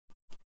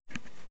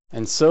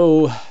And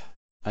so,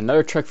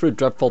 another trek through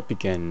Dreadfall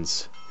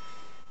begins.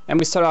 And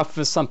we start off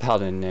with Sun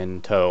Paladin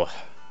in tow.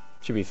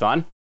 Should be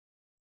fun.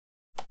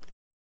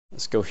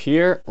 Let's go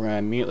here. We're going to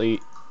immediately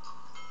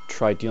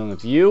try dealing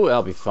with you.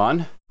 That'll be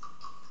fun.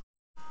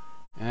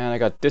 And I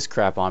got this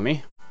crap on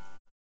me.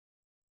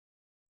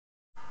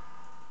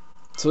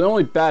 So the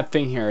only bad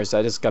thing here is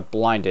I just got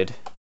blinded.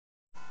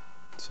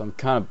 So I'm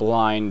kind of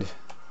blind.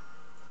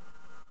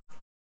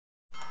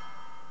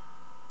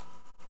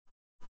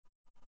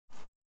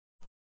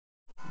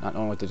 Not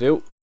knowing what to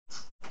do.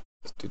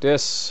 Let's do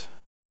this.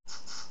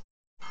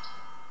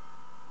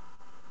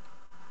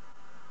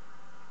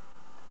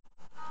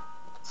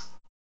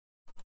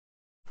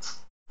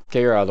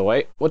 Okay, you're out of the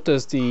way. What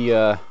does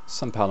the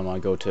Sun Paladin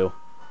want to go to?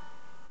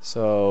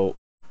 So,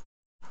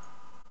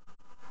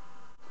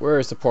 where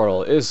is the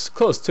portal? It is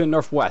close to the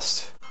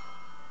northwest.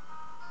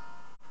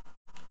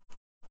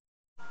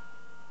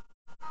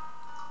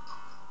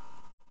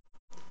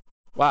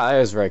 Wow,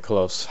 that is very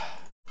close.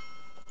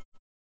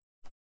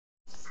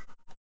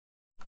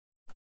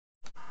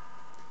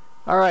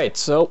 Alright,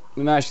 so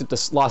we managed to get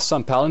this lost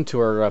Sun Paladin to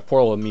our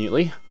portal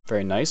immediately.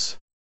 Very nice.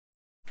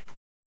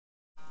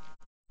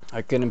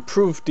 I can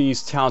improve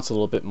these talents a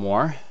little bit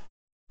more.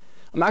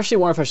 I'm actually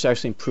wondering if I should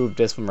actually improve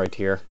this one right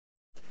here.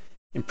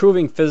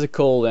 Improving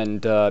physical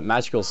and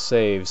magical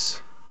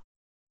saves.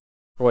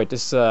 Oh wait,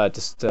 this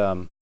just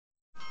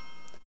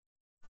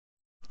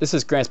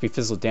grants me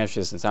physical damage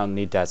resistance. I don't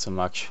need that so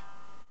much.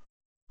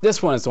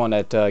 This one is the one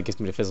that gives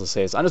me the physical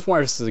saves. I just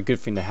wonder if this is a good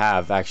thing to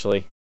have,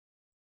 actually.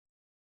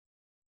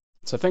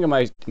 So I think I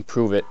might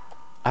improve it.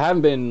 I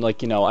haven't been,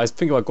 like, I was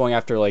thinking about going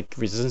after, like,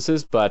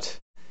 resistances, but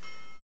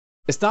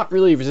it's not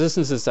really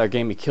resistances that are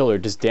getting me killed or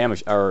just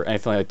damage or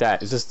anything like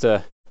that. It's just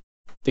the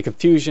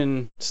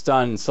confusion,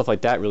 stun, and stuff like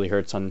that really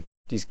hurts on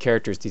these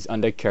characters, these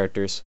undead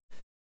characters.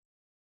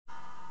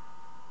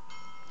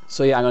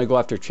 So yeah, I'm going to go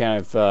after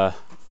Chant of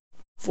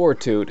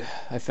Fortitude,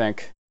 I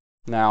think,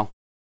 now.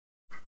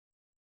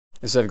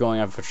 Instead of going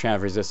after Chant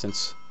of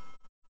Resistance.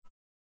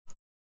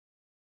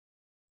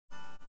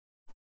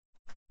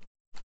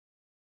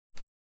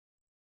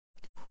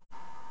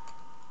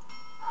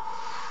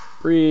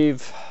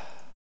 Breathe.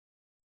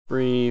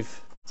 Breathe.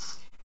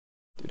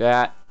 Do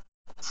that.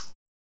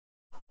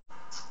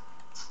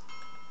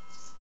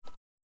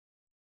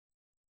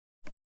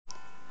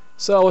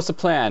 So, what's the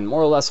plan?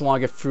 More or less, I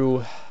want to get through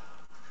a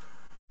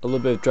little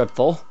bit of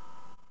Dreadfall.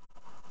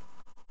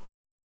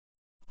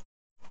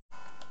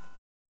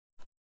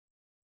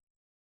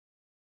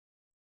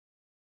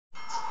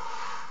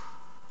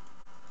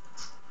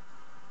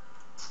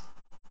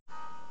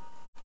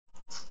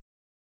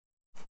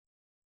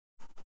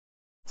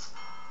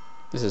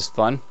 This is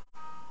fun.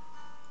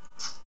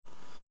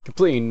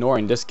 Completely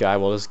ignoring this guy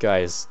while this guy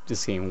is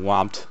just getting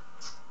whomped.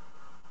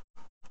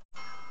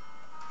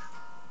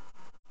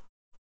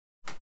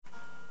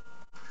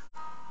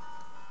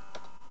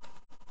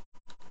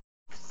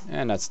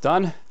 And that's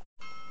done.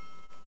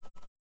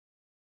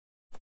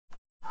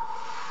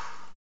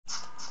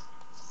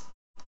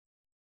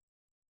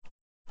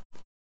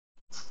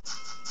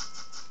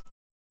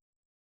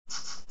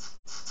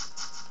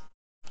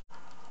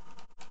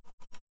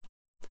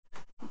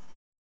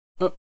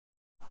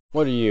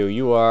 What are you?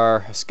 You are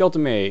a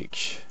skeleton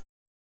mage.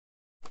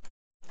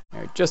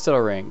 You're just out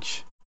of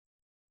range.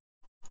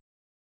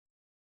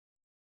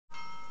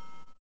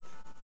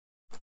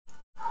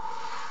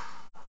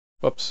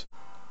 Whoops.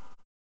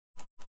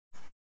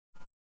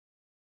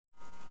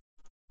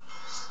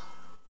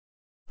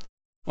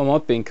 I'm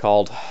not being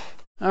called.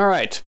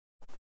 Alright.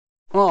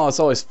 Well,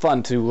 it's always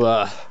fun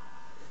to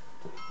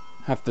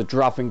have to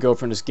drop and go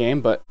from this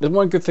game, but the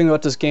one good thing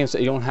about this game is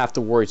that you don't have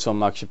to worry so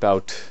much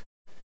about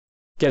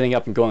getting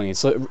up and going.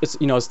 So it's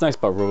it's nice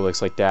about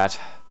roguelikes like that.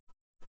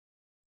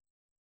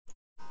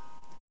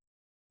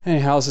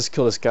 Anyhow, let's just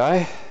kill this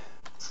guy.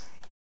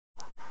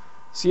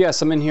 So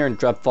yes, I'm in here in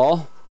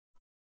Dreadfall.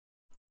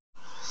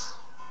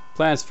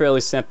 Plan's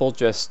fairly simple,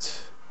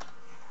 just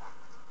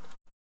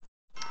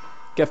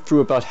get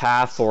through about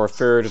half or a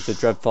third of the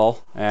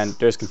Dreadfall, and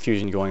there's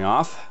confusion going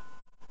off.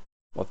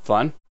 What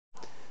fun.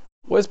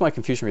 What is my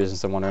confusion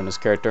resistance, I wonder, in this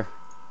character?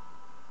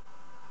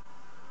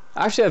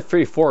 I actually have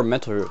 34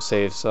 mental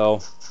saves, so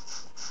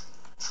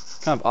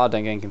kind of odd that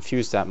I'm getting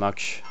confused that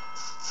much.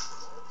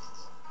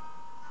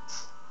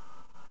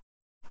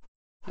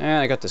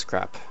 And I got this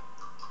crap.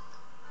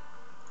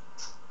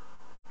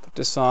 Put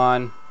this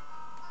on.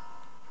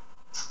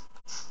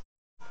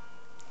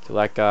 Kill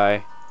that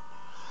guy.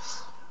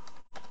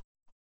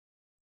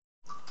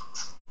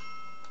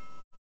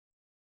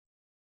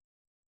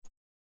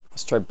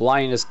 Let's try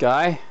blinding this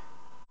guy.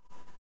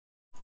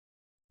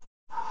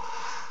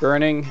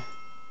 Burning.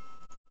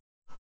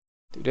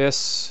 Do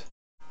this.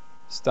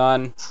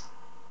 Stun.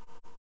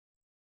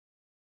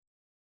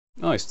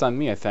 Oh, he stunned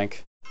me, I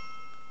think.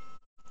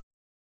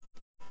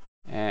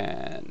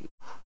 And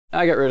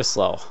I got rid of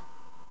slow.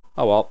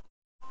 Oh well.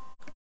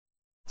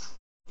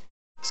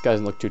 This guy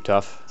doesn't look too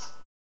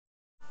tough.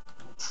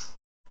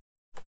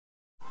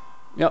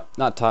 Yep,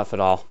 not tough at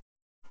all.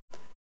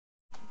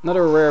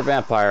 Another rare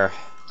vampire.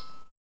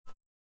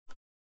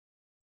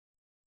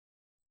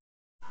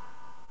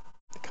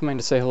 Coming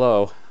to say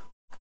hello.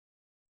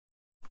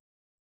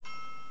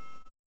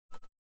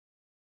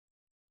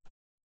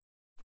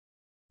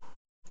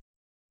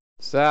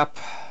 Zap.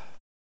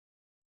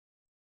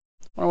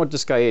 I wonder what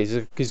this guy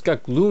is. He's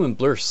got gloom and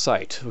blur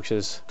sight, which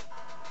is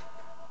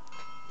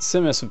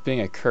synonymous with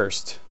being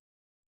accursed.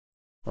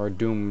 Or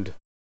doomed.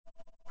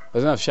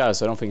 Doesn't have shadows,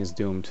 so I don't think it's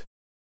doomed.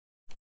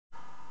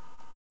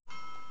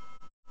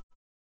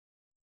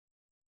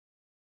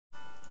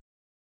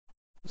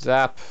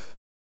 Zap.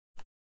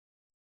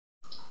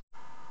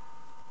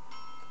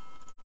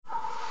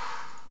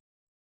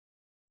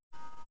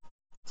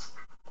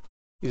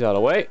 He's out of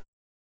the way.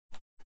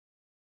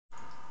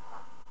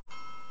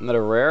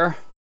 Another rare.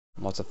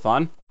 Lots of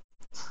fun.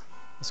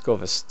 Let's go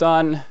with a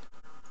stun.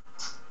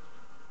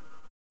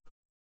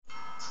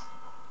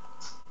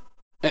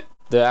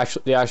 The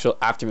actual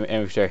aftermath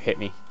image there hit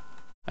me.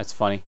 That's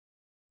funny.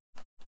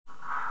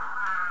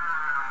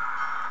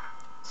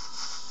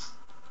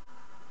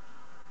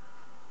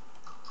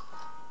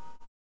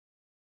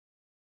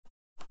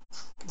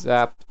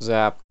 Zap,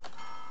 zap.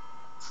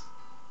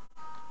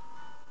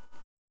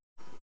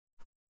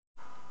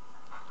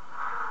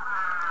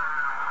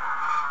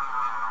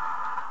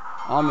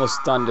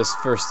 Almost done this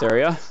first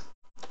area.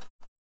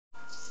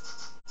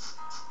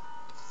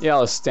 Yeah,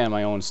 I'll stand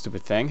my own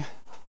stupid thing.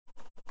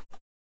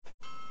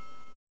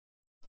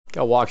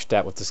 Gotta watch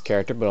that with this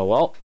character, but oh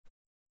well.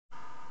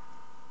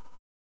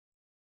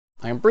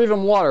 I can breathe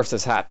in water with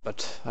this hat,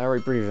 but I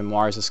already breathe in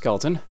water as a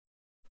skeleton.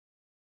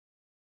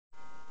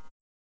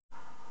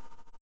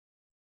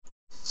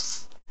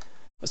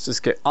 Let's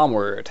just get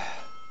onward.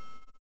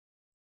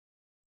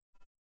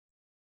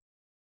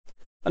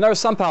 Another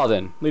Sun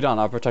Paladin. Lead on,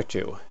 I'll protect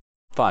you.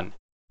 Fun.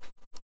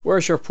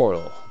 Where's your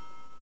portal?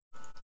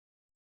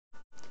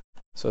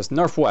 So it's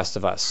northwest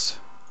of us.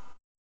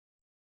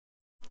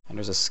 And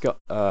there's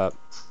a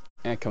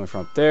ant coming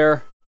from up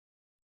there.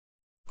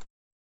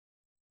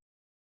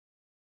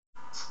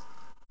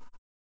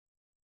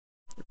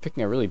 You're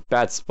picking a really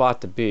bad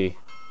spot to be.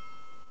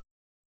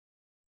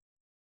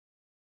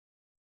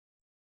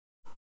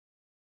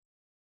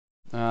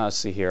 Let's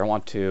see here. I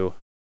want to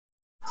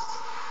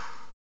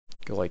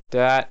go like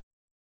that.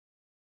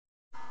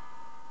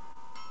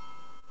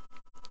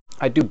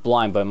 I do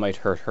blind, but it might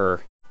hurt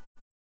her.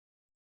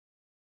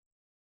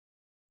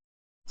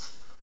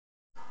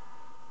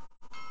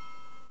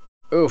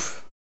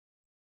 Oof.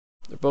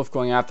 They're both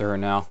going after her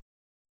now.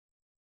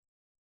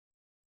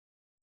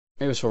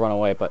 Maybe she'll run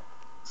away, but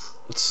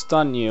let's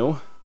stun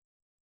you.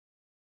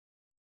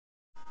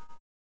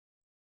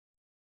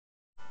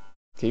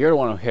 Okay, you're the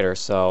one who hit her,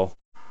 so...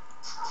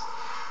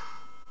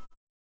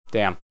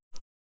 Damn.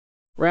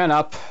 Ran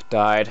up,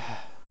 died.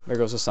 There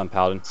goes the Sun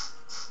Paladin.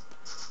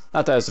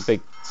 Not that it's a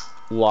big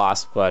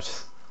loss,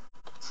 but...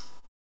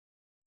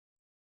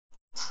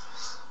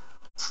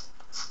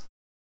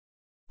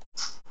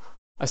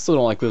 I still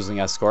don't like losing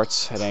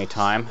escorts at any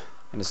time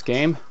in this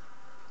game.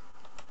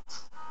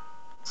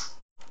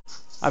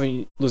 I've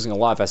been losing a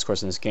lot of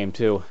escorts in this game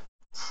too.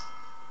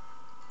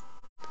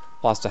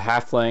 Lost a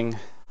halfling.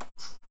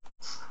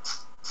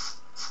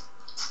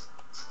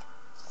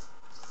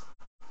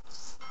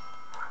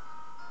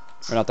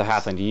 Or not the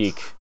halfling, the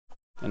Yeek.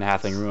 And the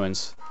halfling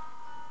ruins.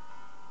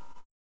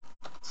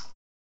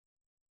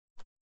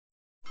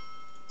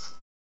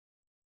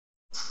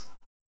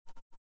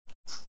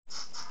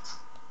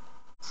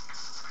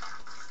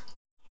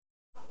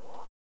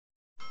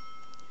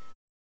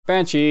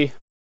 Banshee!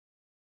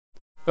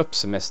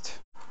 Oops, I missed.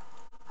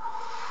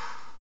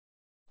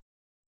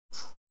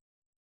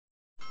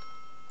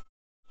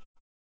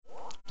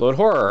 Blood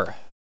horror!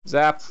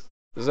 Zap!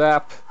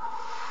 Zap!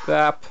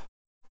 Zap!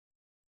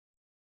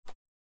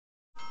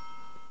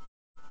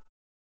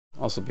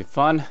 Also be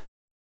fun.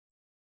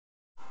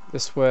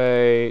 This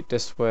way,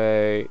 this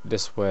way,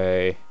 this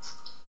way.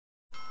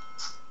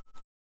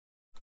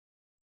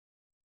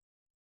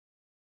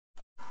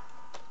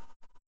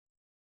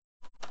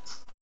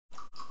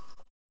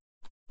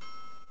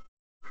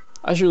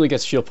 I should really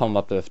get shield pump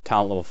up to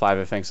talent level 5,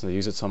 I think, since I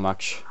use it so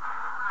much.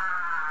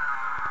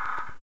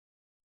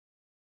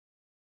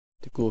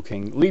 The Ghoul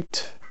King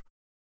leaped.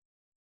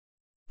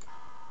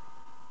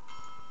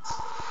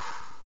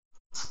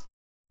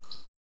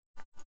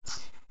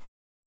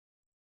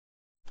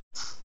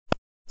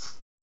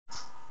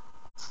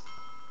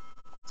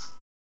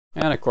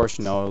 And of course,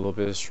 you know, a little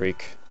bit of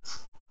Shriek.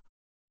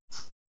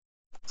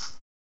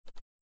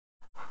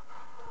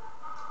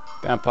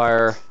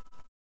 Vampire.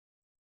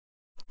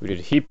 We did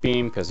a heat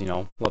beam because, you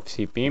know, love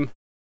heat beam.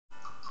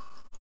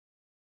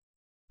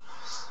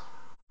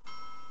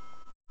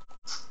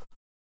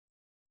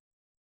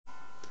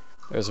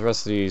 There's the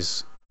rest of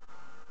these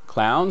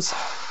clowns.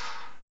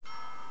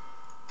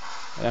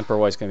 The Emperor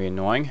White's gonna be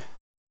annoying.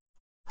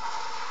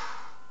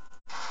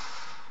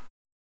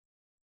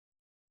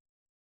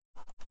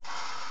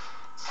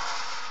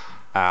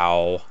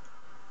 Ow.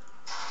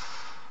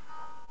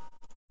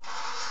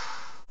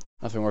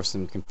 Nothing worse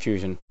than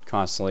confusion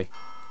constantly.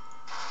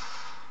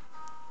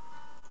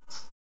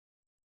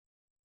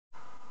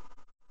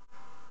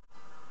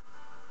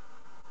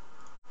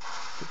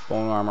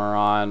 Bone armor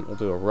on. We'll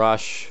do a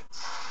rush.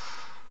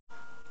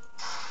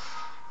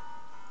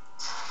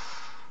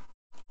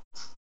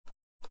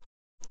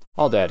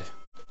 All dead.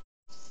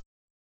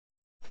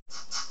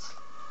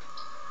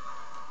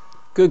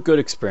 Good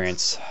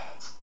experience.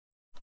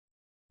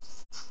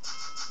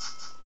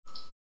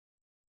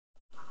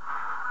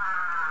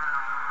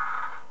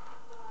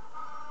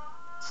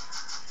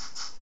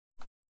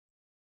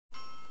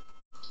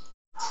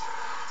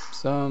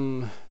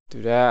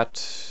 Do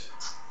that.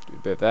 Do a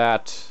bit of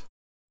that.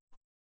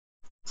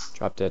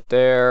 Drop that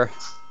there.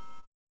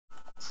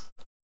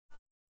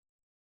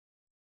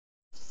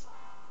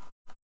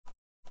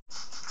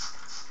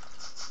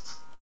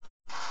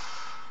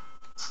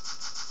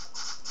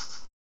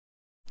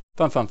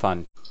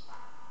 Fun.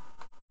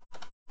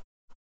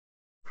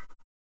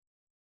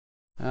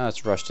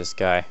 Let's rush this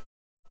guy.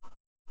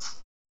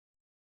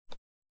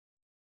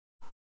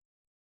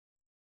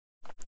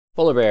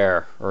 Polar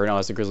bear, or no,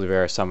 it's a grizzly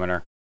bear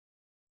summoner.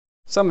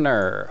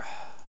 Summoner.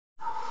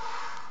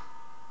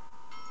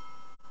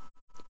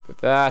 With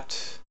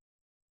that.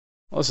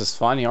 Well, this is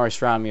fun. He already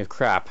surrounded me with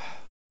crap.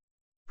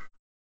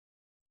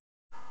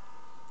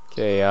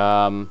 Okay,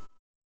 I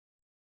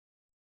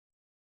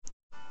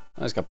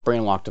just got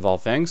brain locked of all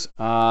things.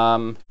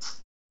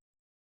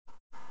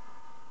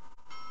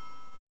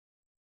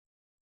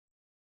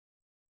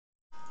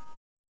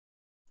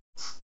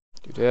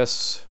 Do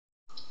this.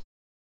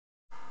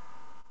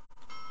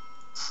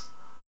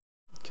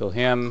 Kill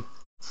him.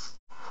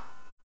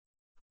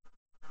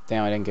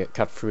 Damn, I didn't get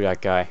cut through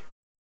that guy.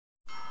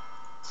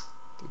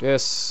 Do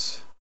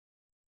this.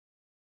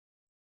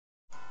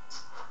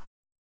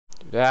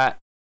 Do that.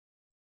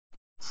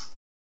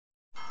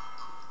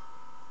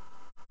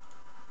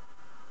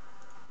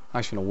 I'm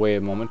actually going to wait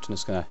a moment. I'm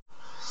just going to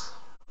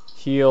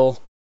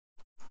heal.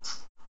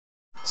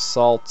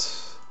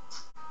 Salt.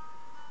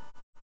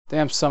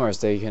 Damn summers,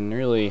 they can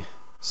really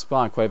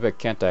spawn quite a bit,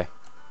 can't they?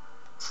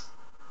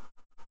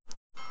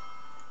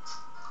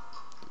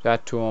 Do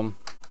that to them.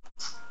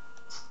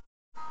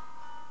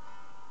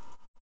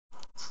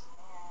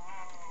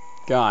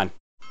 Gone.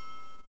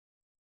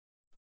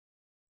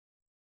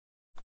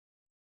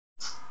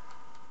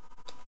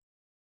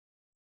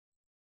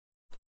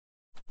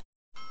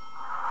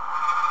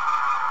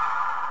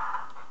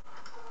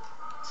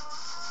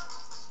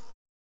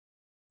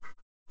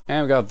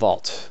 And we got a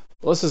vault.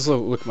 Let's just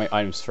look at my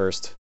items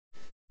first.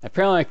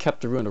 Apparently I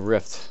kept the Rune of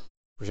Rift,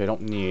 which I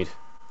don't need.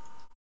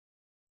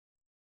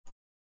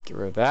 Get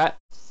rid of that.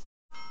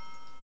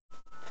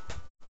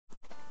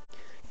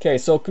 Okay,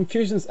 so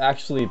confusion is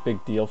actually a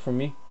big deal for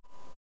me.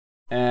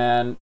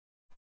 And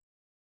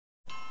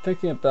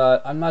thinking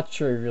about, I'm not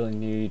sure I really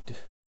need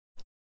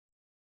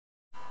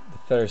the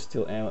Feather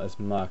Steel Amulet as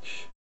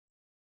much.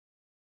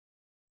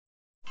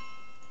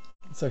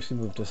 Let's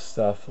actually move this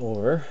stuff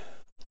over.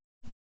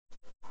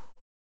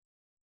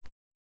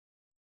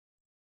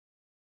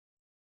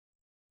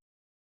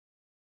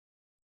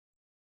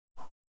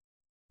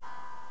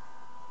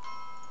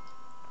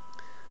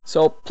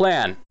 So,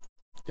 plan.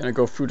 Gonna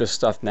go through this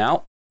stuff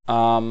now.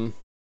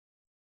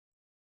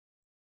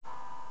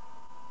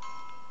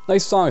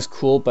 Nice song is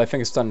cool, but I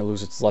think it's starting to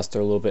lose its luster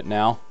a little bit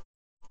now.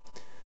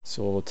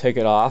 So we'll take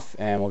it off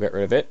and we'll get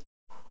rid of it.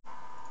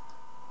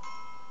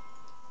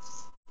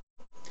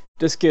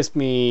 This gives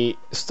me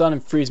stun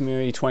and freeze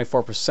immunity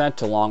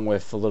 24%, along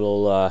with a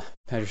little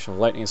penetration of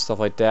lightning and stuff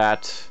like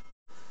that.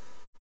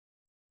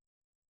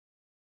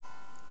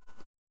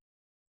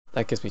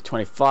 That gives me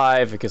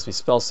 25. It gives me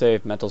spell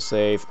save, mental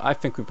save. I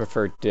think we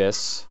prefer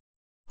this.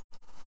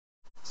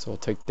 So we'll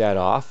take that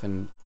off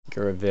and get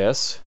rid of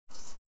this.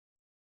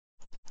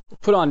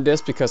 Put on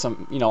this because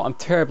I'm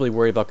terribly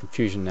worried about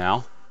confusion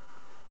now,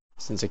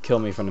 since it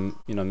killed me from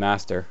the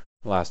master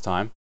last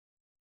time.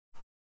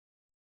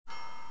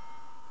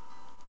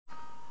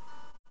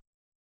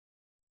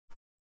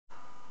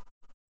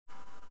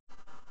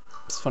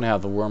 It's funny how I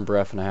have the Worm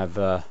Breath and I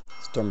have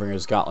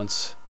Stormbringer's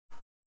Gauntlets.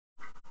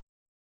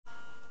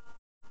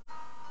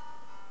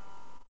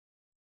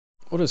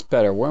 What is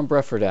better, Worm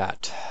Breath or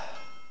that?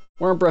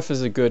 Worm Breath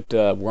is a good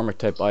Wormer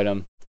type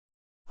item.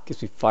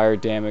 Gives me fire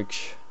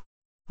damage,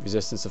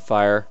 resistance to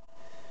fire.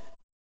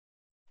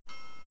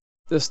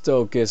 This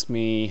still gives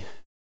me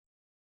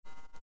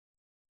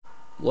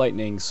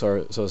lightning,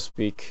 so to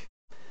speak.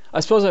 I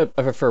suppose I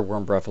prefer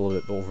Worm Breath a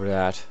little bit over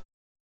that.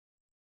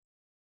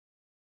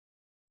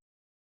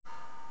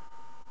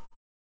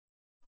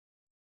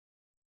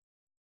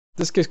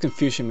 This gives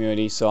confusion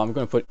immunity, so I'm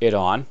going to put it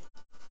on.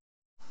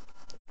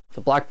 The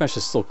Black Mesh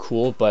is still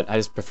cool, but I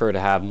just prefer to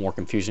have more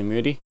confusion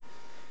immunity.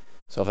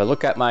 So if I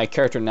look at my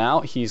character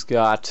now, he's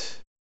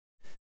got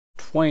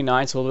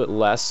 29, so a little bit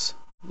less.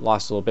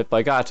 Lost a little bit, but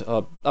I got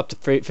up to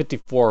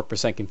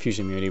 54%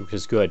 confusion immunity, which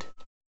is good.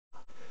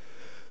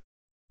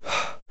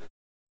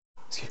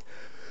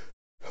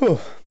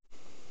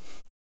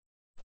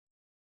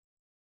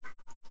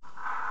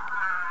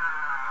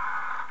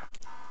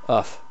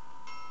 Ugh.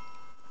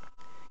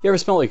 You ever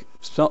felt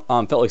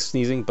like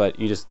sneezing, but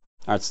you just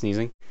aren't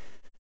sneezing?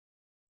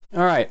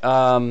 Alright,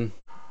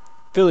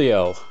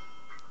 Filio.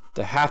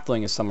 The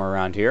halfling is somewhere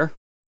around here.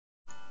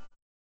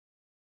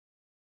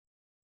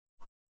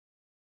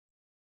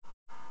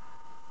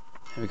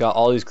 And we got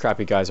all these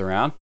crappy guys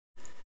around.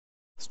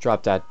 Let's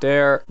drop that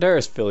there.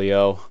 There's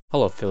Filio.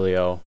 Hello,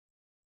 Filio.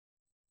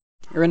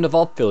 You're in the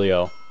vault,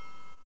 Filio.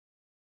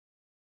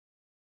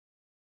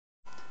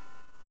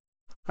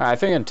 Alright, I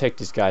think I'm going to take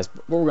these guys.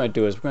 But what we're going to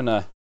do is we're going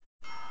to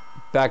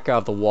back out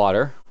of the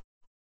water.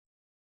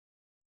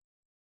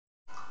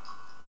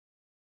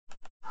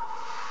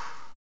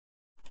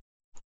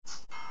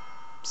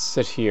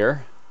 Sit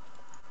here.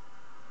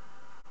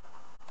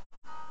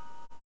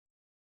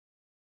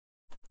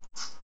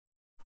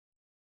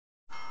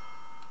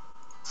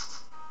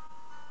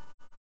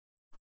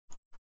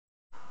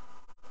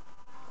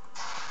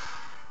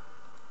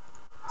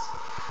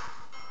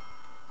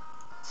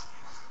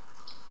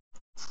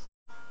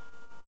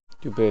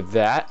 Do a bit of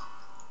that.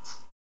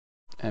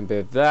 And a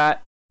bit of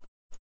that.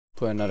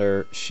 Put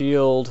another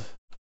shield.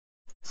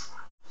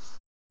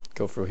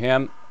 Go through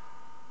him.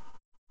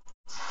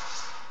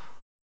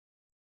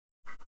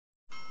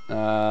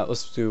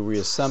 Let's do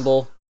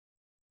reassemble.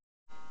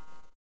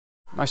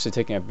 I'm actually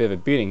taking a bit of a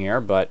beating here,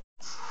 but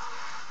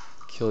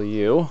kill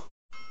you.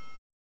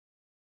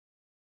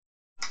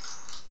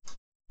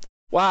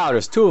 Wow,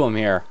 there's two of them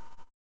here.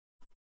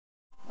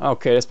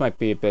 Okay, this might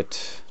be a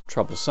bit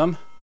troublesome.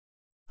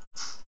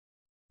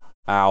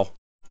 Ow.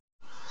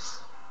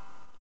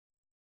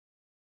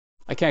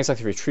 I can't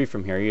exactly retreat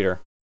from here either.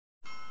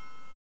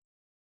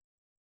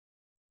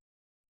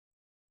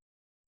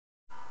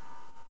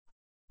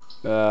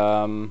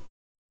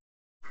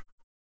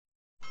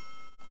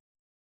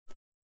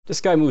 This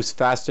guy moves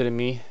faster than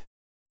me,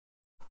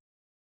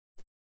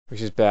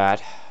 which is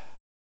bad.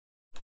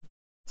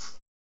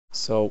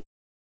 So,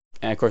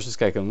 and of course this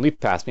guy can leap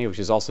past me, which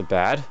is also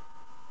bad.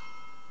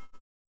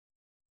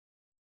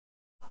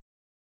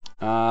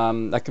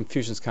 That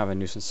confusion's kind of a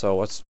nuisance, so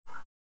let's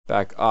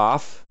back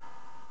off.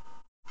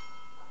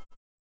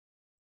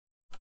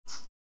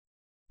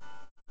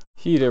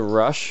 Heated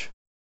rush.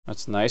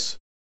 That's nice.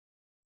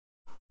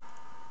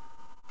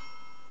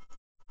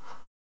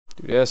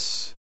 Do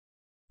this.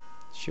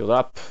 Shield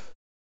up.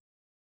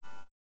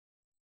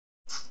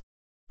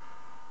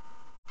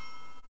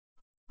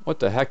 What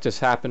the heck just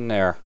happened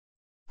there?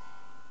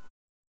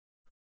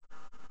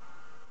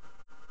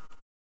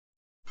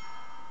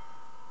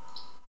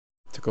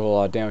 Took a whole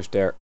lot of damage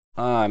there.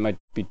 I might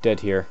be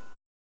dead here.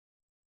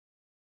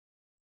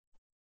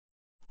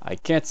 I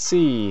can't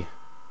see.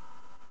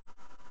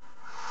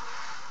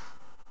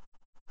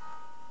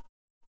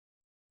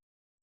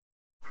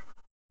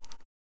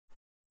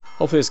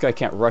 Hopefully this guy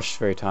can't rush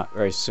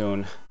very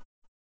soon,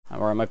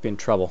 or I might be in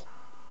trouble.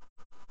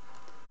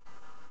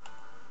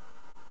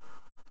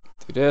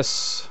 Do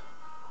this.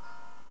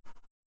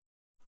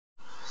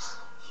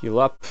 Heal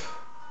up.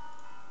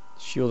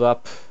 Shield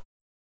up.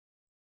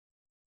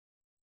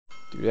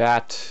 Do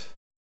that.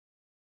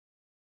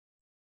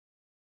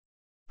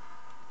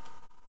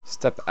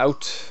 Step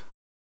out.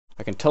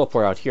 I can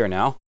teleport out here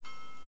now.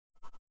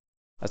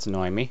 That's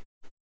annoying me.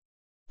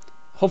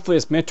 Hopefully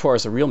this Minotaur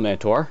is a real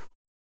Minotaur.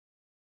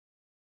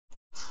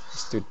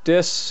 Let's do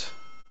this.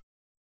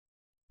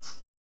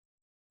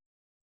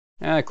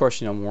 And of course,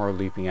 you know, more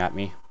leaping at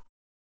me.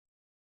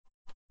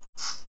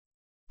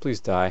 Please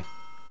die.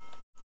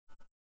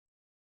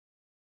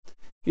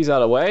 He's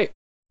out of the way.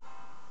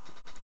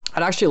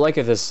 I'd actually like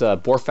if this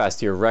Borfast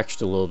here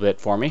wrecked a little bit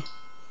for me,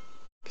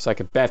 because I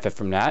could benefit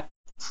from that.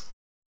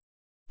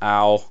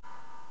 Ow.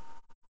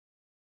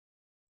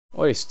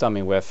 What did he stun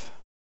me with?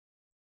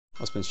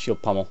 Must have been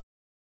shield pummel.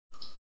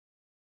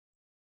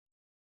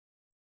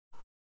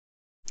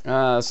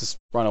 Let's just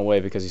run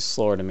away because he's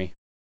slower than me.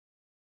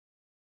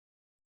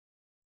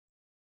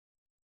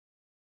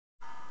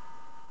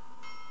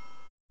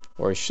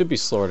 Or he should be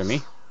slower than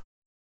me.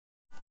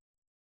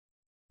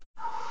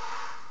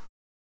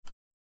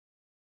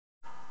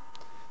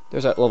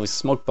 There's that lovely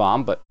smoke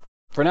bomb, but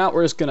for now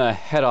we're just gonna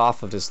head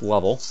off of this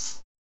level.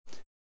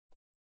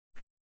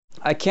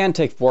 I can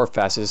take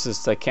Borfast, it's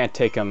just I can't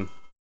take him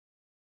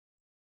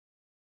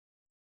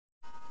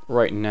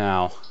right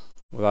now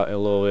without a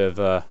little bit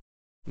of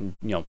you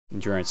know,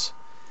 endurance.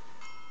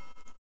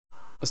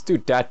 Let's do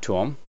that to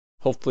him.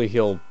 Hopefully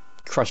he'll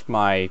crush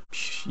my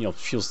shield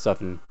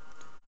stuff and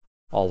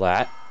all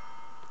that.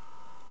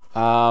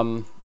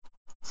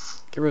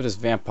 Get rid of this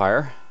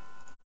vampire.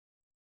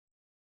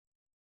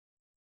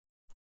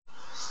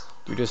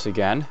 Do this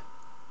again.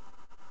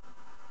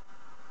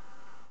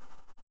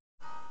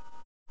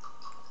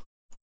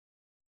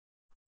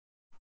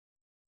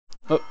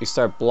 Oh, he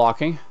started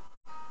blocking.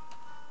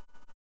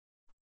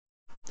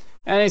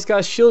 And he's got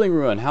a shielding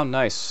rune. How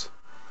nice.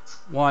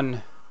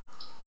 1,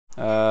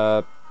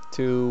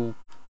 2,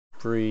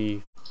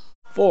 3,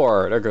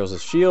 4. There goes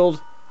his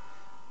shield.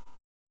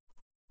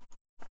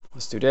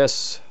 Let's do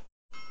this.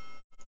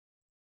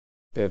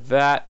 Bit of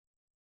that.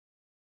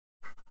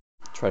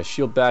 Try to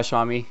shield bash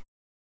on me.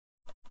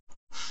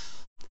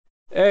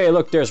 Hey,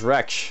 look, there's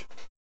Rex.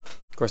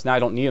 Of course, now I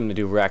don't need him to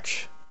do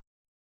Rex.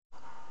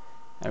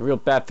 And a real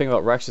bad thing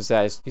about Rex is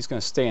that he's going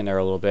to stay in there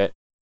a little bit.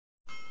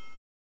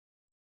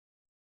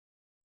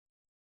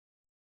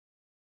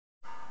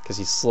 Because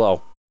he's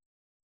slow.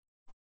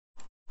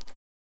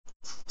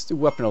 Let's do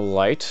Weapon of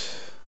Light.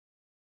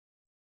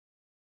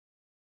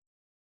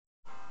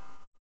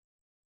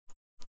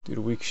 Do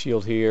the weak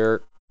shield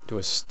here. Do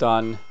a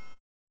stun.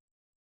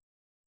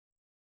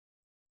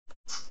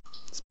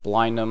 Let's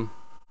blind him.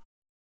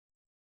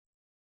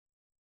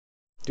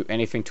 Do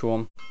anything to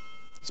him.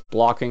 He's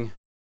blocking.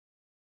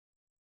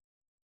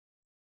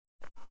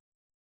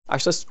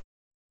 Actually, let's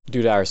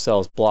do that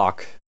ourselves.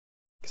 Block.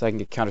 Because I can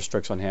get counter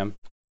strikes on him.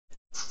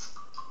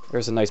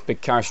 There's a nice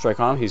big counter strike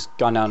on him. He's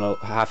gone down to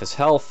half his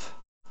health.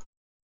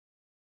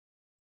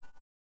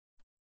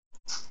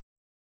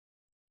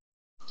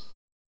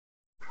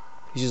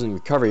 He's using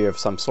recovery of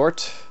some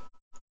sort.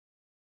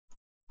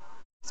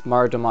 It's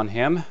martyrdom on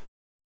him.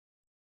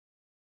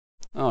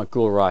 Oh,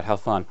 Ghoul Rot, how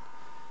fun.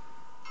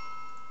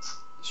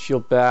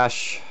 Shield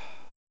Bash.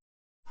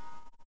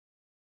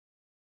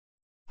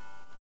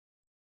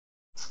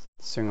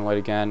 Signal Light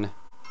again.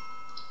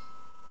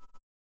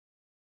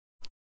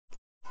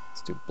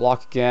 Let's do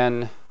Block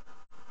again.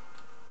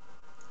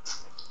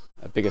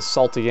 A big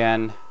Assault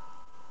again.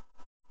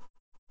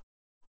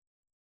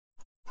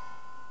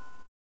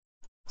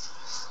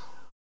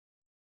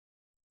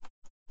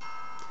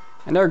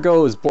 And there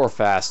goes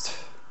Borfast.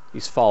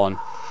 He's fallen.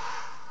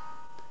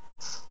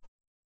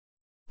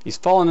 He's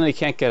fallen and he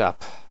can't get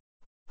up.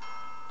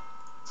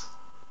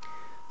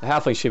 The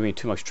halfling shouldn't be in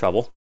too much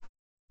trouble.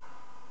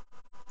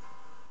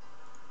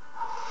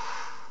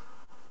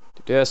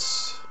 Do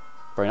this.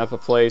 Burn up a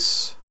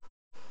place.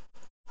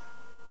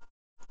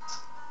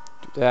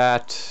 Do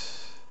that.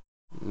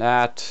 And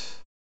that.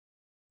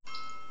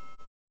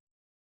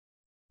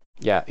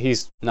 Yeah,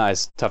 he's not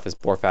as tough as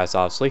Borfast,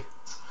 obviously.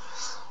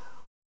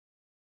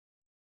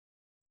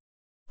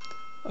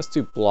 Let's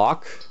do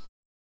block.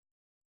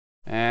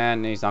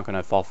 And he's not going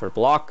to fall for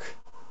block.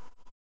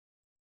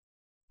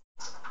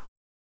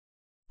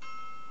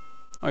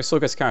 Oh, he still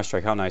gets counter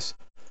strike. How nice.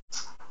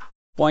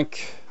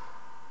 Boink.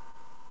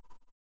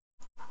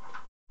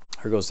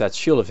 Here goes that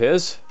shield of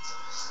his.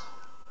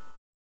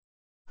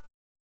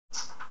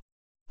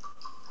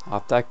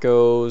 Off that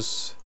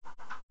goes.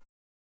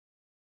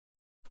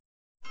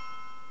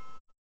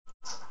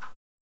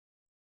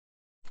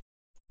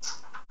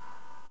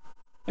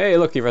 Hey,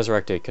 look, he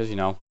resurrected, because, you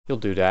know, he'll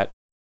do that.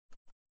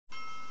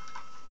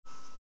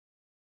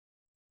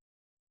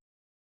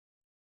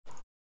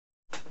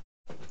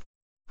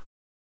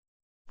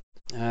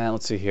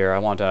 Let's see here. I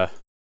want to...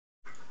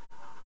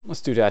 Let's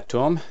do that to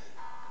him.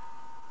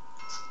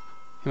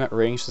 Him at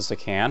range as I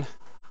can.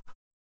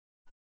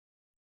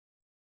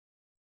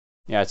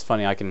 Yeah, it's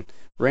funny. I can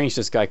range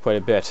this guy quite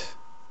a bit.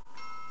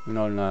 You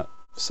know, in a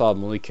solid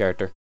melee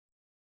character.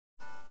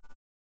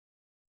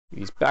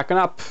 He's backing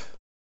up.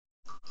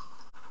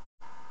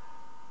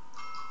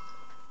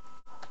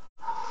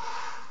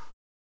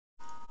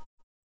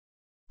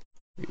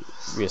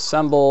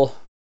 Reassemble.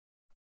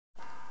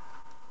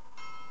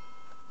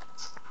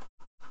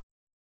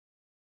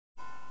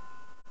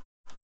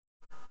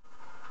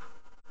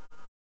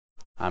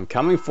 I'm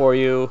coming for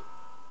you.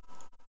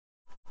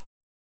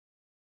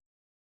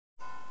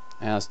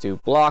 And let's do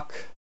block.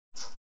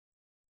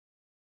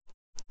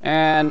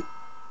 And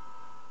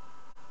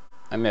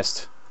I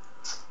missed.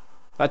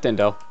 That didn't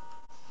do.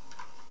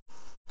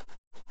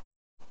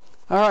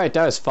 Alright,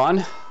 that was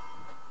fun.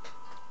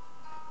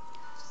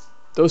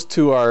 Those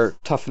two are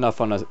tough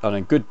enough on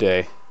a good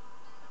day.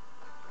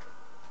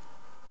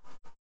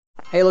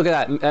 Hey, look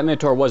at that. That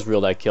Minotaur was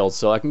real that I killed,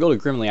 so I can go to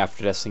Grimly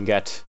after this and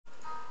get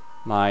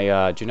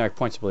my generic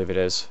points, I believe it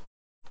is.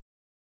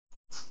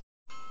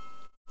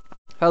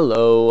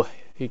 Hello.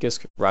 He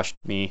just rushed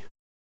me.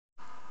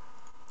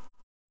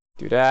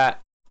 Do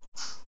that.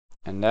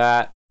 And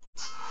that.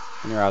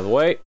 And you're out of the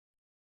way.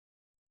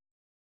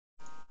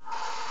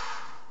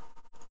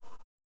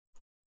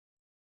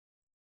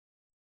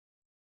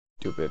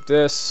 Do a bit of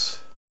this.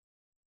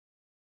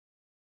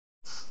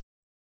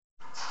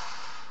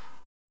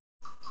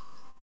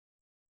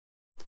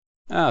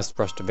 Let's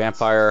brush the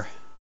vampire.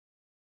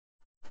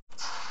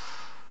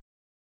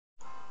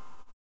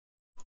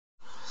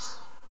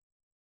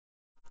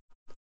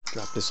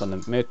 Drop this on the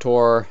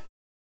Minotaur.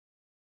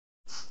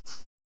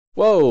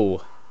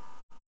 Whoa!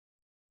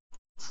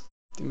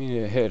 Didn't mean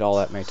to hit all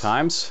that many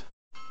times.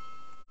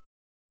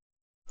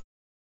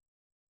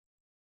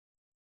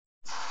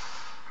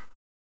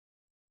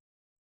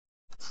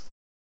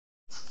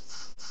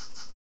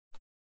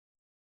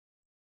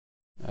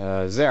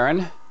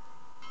 Zarin.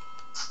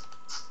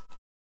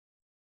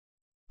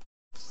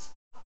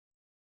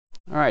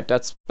 Alright,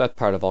 that's that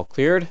part of all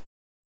cleared.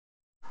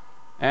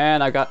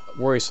 And I got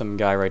Worrisome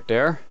guy right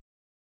there.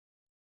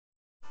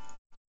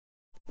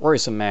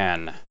 Worrisome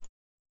man.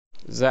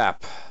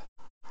 Zap.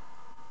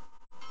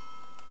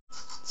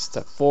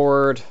 Step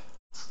forward.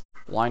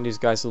 Blind these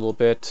guys a little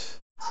bit.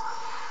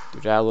 Do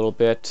that a little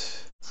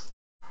bit.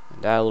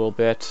 And that a little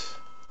bit.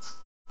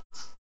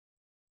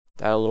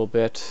 That a little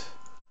bit.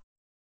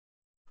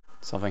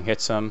 Something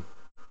hits him.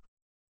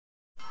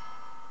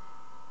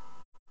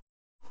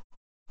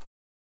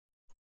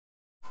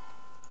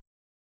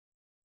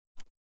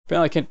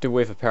 Apparently I can't do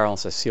wave apparel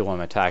unless I seal when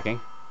I'm attacking.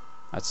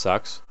 That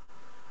sucks.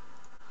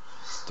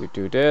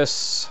 Do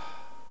this.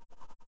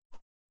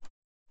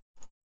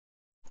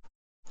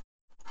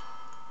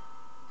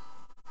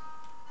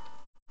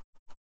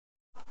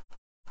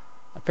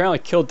 Apparently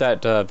killed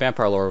that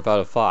vampire lord without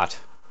a thought.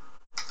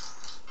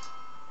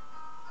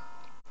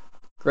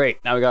 Great,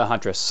 now we got a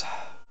huntress.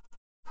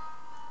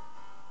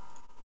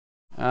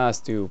 Let's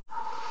do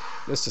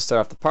this to start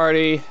off the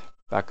party.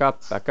 Back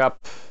up, back up.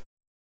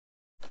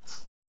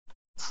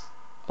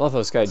 I love how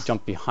this guy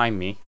jumped behind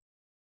me.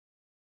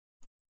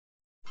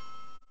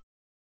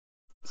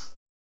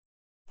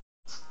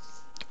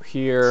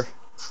 Here.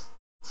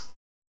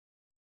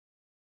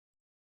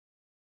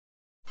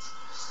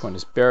 Go on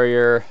this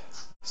barrier.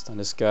 Stun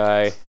this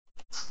guy.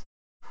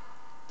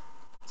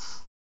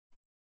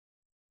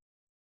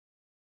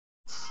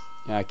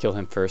 Yeah, I kill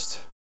him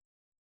first.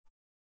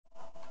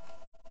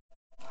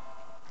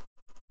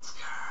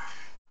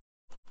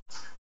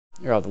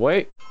 You're out of the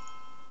way.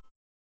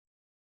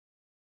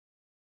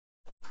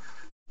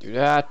 Do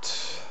that.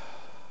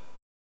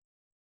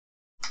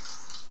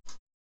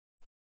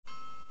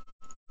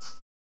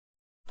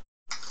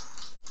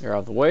 You're out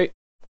of the way.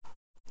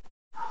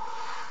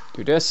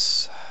 Do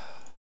this.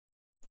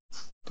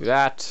 Do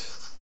that.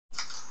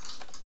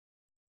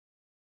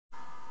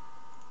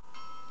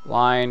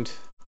 Blind.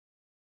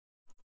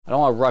 I don't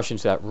want to rush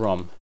into that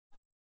room.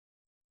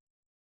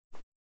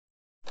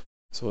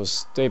 So we'll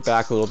stay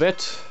back a little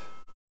bit.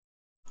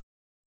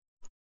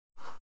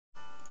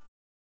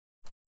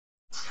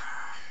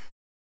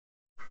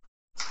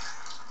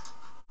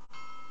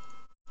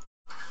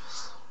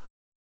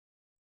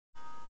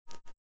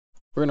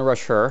 We're gonna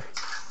rush her.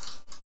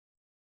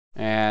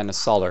 And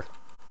assault her.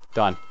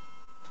 Done.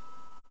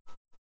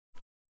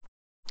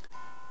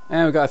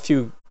 And we got a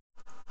few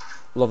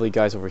lovely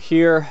guys over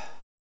here.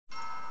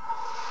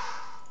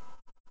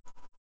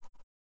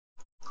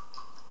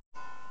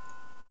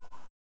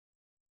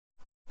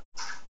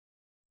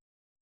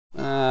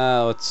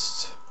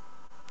 Let's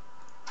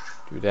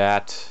do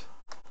that.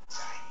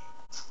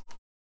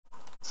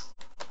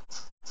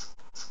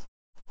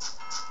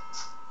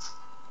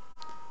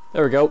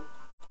 There we go.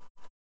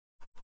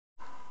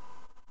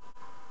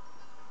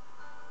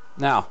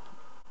 Now,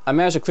 I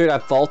managed to clear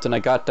that vault and I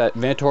got that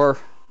Venator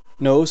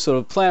nose, so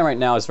the plan right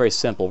now is very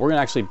simple. We're going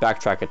to actually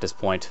backtrack at this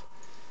point.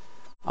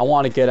 I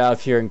want to get out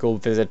of here and go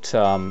visit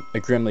a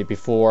Grimly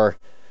before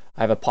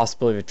I have a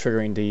possibility of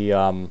triggering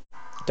the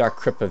Dark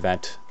Crypt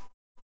event.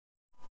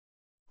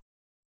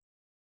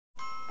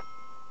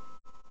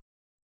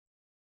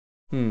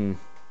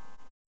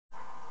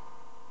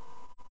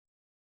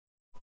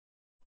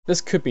 This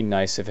could be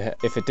nice if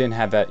it didn't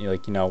have that,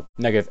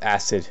 negative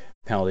acid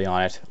penalty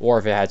on it, or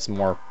if it had some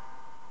more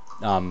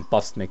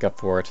buffs to make up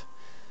for it.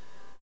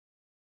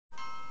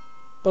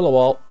 But oh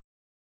well.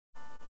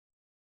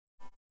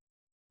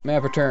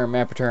 Map return,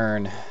 map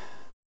return.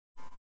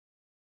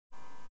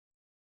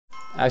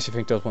 I actually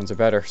think those ones are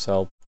better,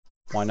 so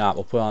why not?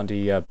 We'll put on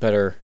the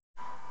better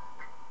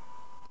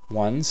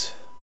ones.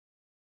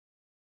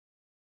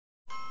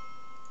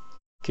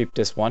 Keep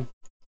this one.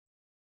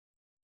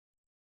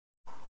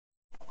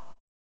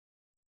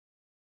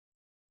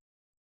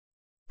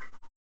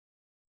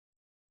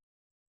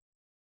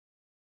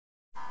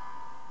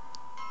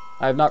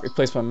 I have not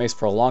replaced my mace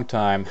for a long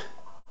time.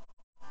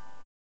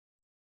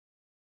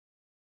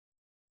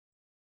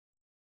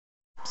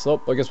 So,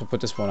 I guess we'll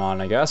put this one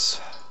on, I guess.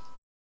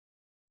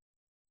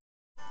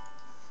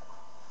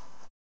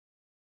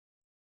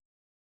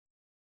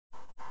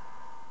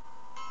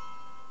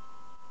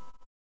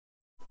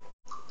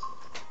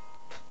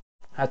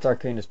 That's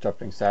arcane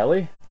disrupting,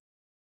 sadly.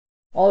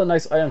 All the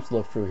nice items to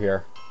look through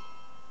here.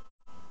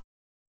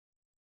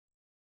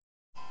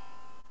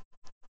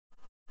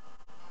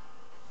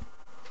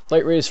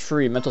 Light Ray is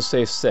free, mental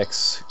save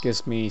 6.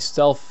 Gives me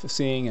stealth,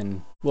 seeing,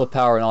 and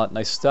willpower and all that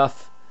nice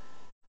stuff.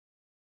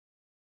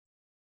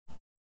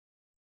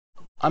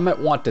 I might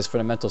want this for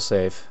the mental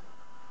save.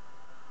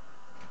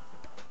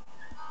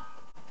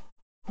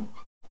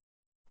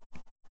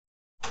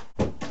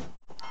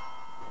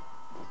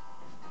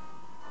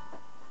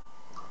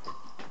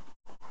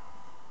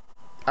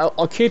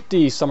 I'll keep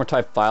the summer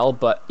type file,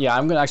 but yeah,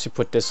 I'm going to actually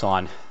put this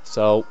on.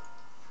 So,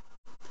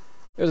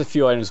 there's a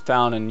few items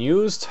found and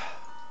used.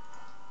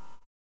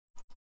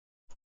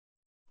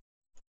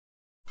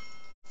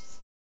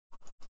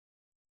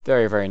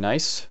 Very, very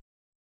nice.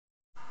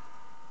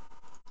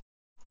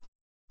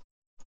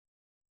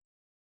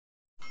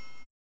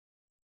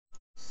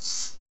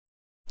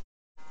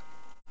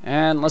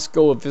 And let's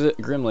go visit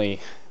Grimly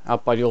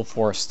out by the old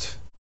forest.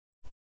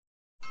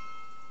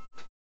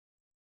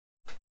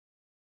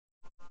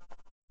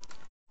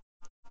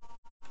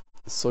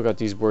 Still got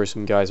these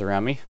worrisome guys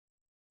around me.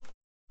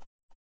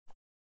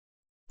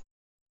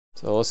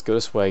 So let's go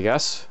this way, I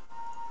guess.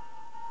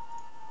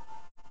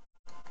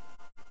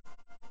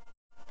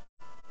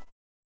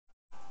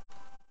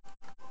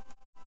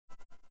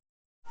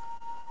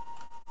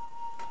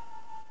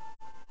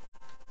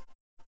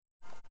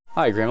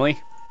 Hi, Grimly.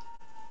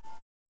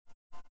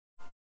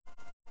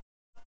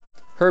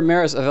 Her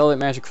Maris Evaluate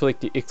managed to collect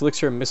the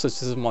elixir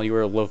mysticism while you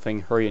were loafing.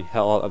 Hurry and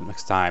hell up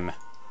next time.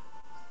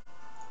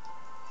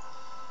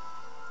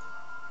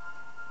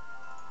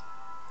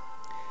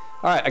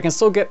 Alright, I can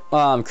still get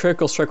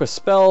critical strike with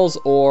spells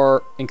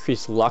or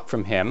increased luck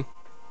from him.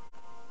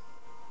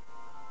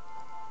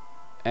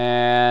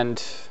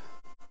 And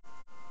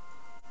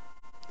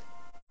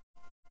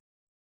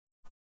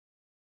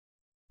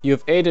you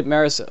have aided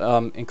Maris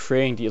in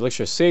creating the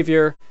elixir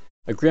savior,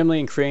 a Grimly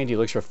in creating the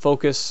elixir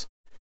focus,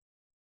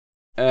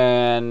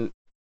 and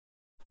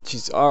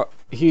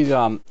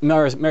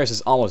Maris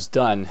is almost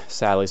done,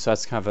 sadly, so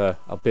that's kind of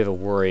a bit of a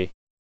worry.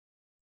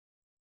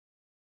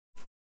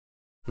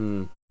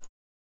 I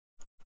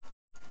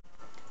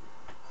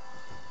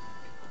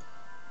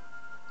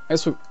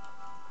guess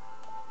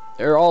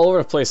they're all over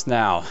the place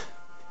now.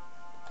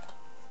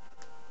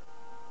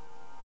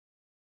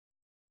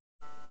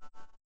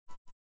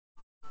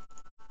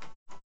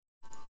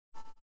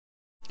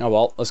 Oh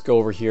well, let's go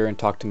over here and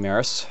talk to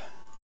Maris.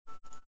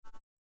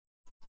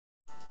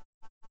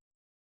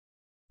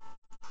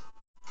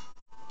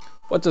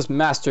 What does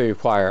mastery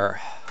require?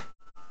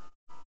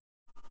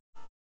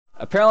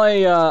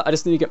 Apparently, I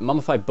just need to get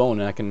mummified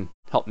bone and I can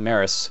help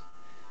Maris.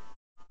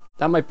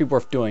 That might be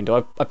worth doing,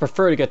 though I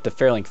prefer to get the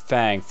Fairlink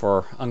Fang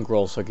for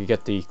Ungroll so I could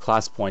get the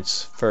class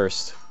points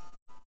first.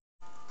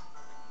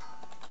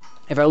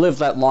 If I live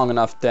that long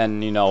enough,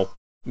 then, you know,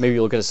 maybe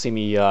you'll get to see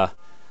me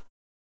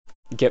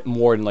get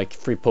more than like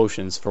 3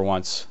 potions for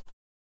once.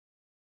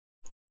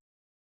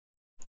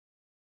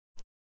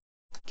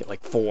 Get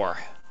like 4.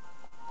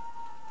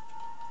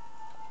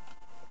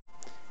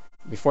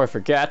 Before I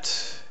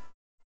forget...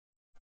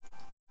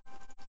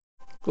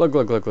 Glug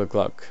glug glug glug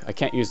glug. I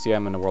can't use the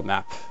M in the world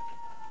map.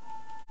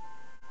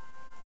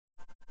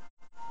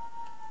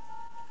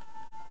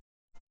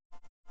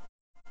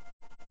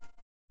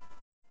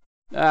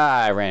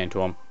 Ah, I ran into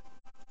him.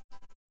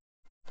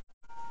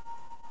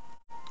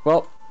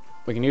 Well,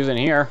 we can use it in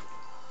here.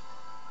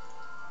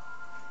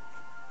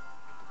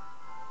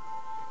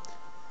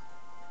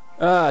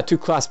 Ah, 2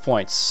 class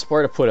points.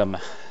 Where to put them?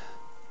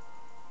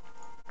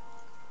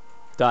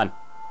 Done.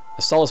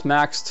 Assault is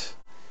maxed.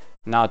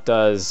 Now it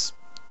does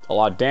a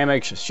lot of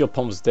damage. Shield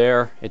Pumm's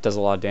there. It does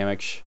a lot of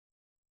damage.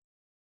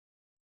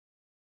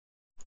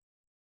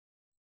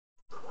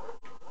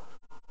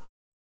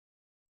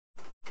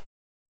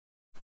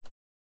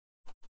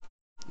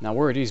 Now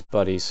where are these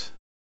buddies?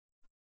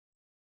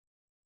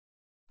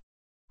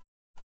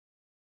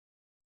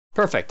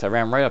 Perfect, I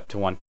ran right up to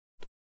one.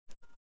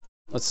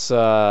 Let's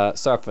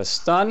start off with a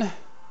stun.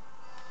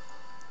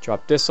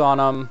 Drop this on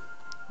him.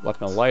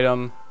 Weapon will light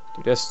him.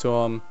 Do this to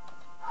him.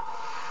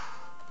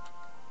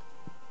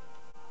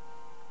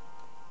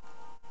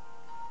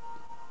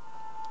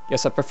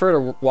 Yes, I prefer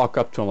to walk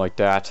up to him like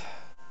that.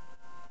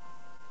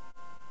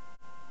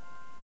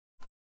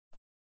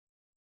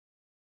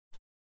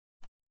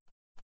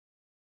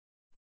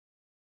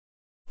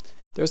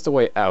 There's the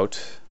way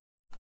out.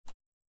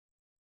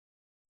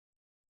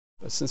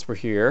 But since we're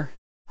here...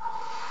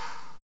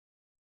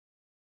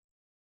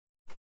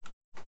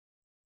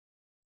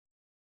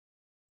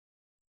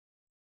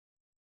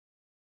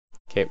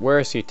 Okay, where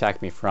is he attacking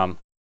me from?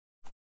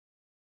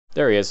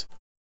 There he is.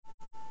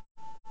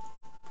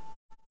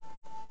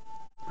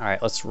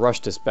 Alright, let's rush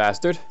this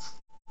bastard.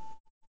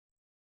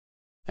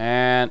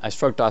 And I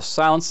shrugged off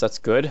silence, that's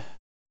good.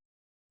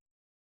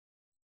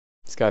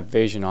 He's got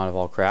evasion on of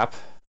all crap.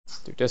 Let's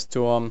do this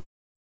to him.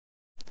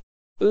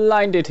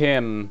 Blinded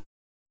him.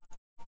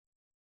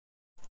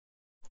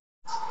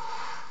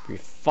 Breathe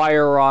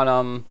fire on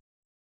him.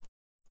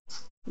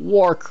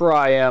 War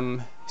cry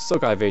him. Still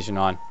got evasion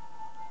on.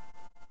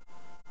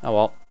 Oh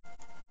well.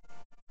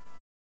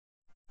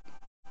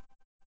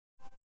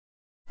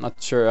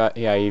 Not sure.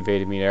 Yeah, he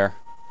evaded me there.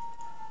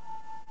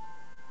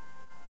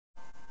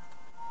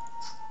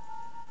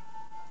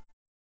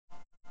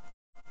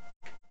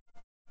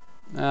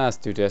 Let's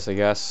do this, I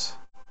guess.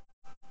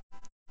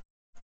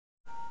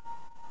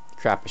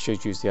 Crap, I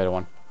should use the other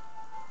one.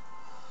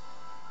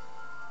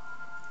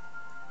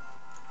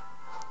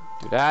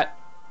 Do that.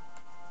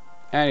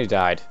 And he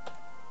died.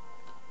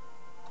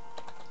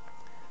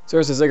 So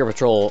there's the Ziggurat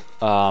Patrol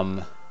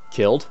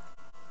killed.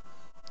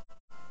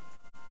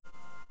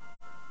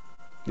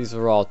 These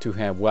are all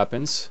two-handed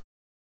weapons.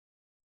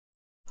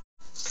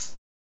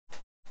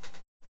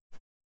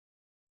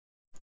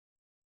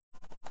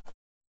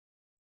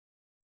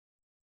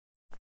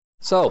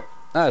 So,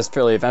 that is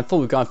fairly eventful.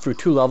 We've gone through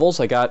 2 levels.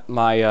 I got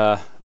my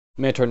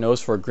Minotaur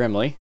nose for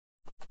Grimly.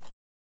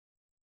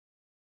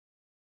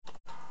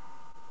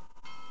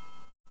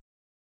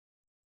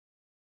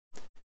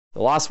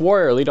 The Lost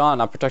Warrior, lead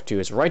on, I'll protect you,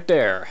 is right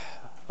there.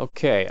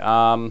 Okay,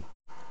 obviously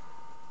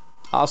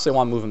I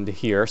want to move him to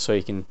here so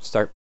you can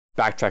start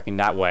backtracking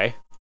that way.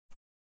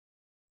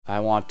 I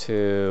want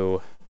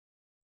to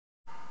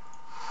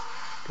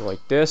go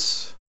like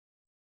this.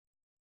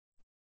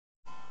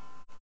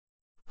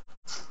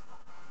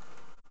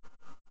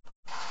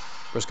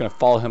 We're just going to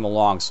follow him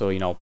along so, you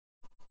know,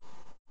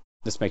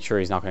 just make sure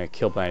he's not going to get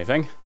killed by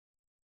anything.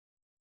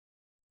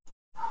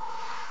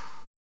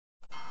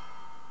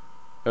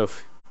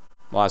 Oof.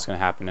 Well, that's gonna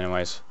happen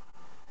anyways.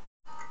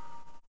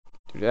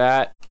 Do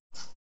that.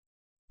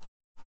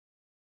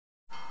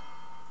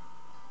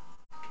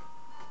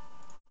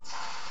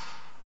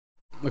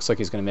 Looks like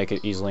he's gonna make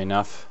it easily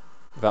enough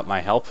without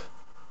my help.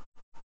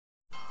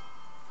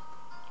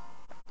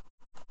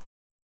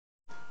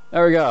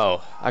 There we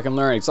go. I can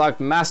learn exotic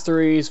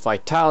masteries,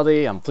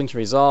 vitality, unflinching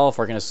resolve.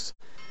 We're gonna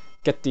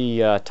get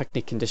the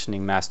technique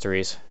conditioning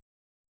masteries,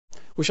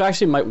 which I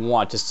actually might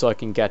want just so I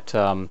can get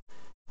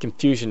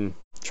confusion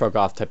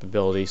Trogoth type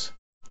abilities,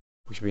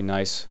 which would be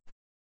nice.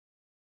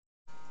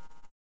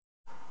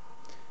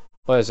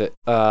 What is it?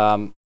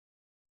 I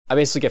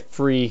basically get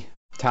free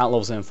talent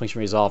levels and unflinching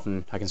resolve,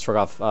 and I can shrug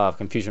off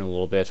confusion a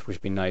little bit, which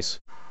would be nice.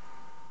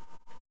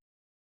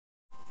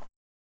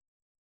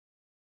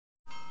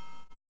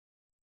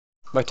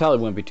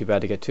 Vitality wouldn't be too bad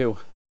to get too.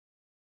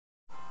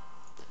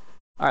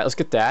 Alright, let's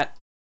get that.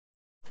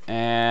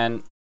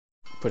 And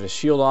put a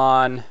shield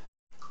on.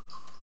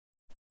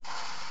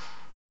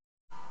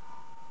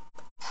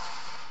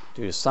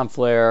 Do the sun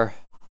flare.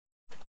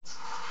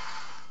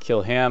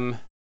 Kill him.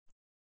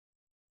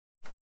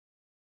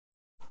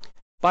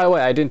 By the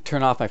way, I didn't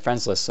turn off my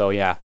friends list, so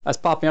yeah. That's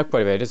popping up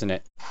quite a bit, isn't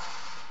it?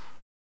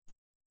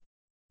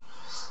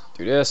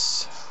 Do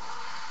this.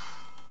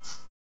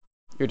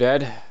 You're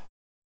dead.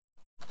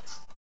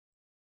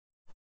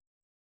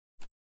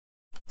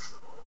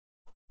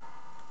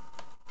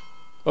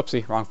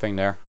 Oopsie, wrong thing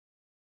there.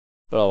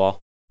 But oh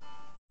well.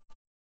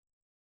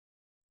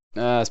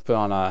 Let's put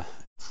on a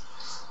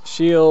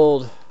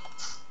shield.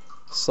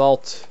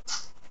 Salt.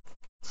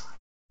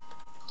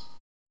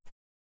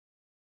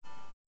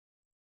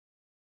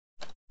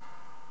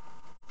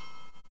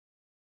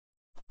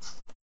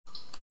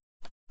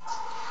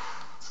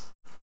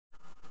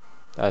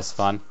 That's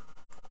fun.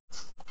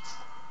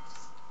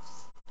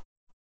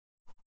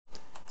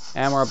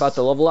 And we're about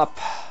to level up.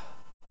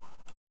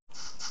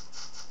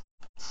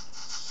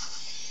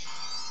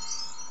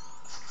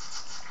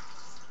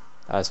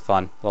 That was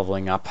fun,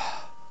 leveling up.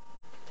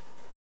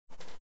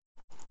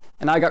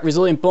 And I got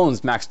resilient bones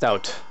maxed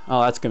out.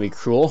 Oh, that's gonna be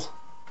cool.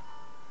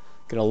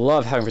 Gonna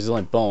love having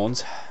resilient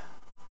bones.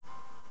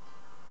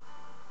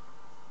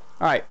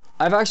 Alright,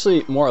 I've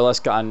actually more or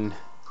less gotten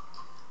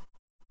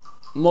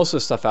most of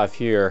the stuff out of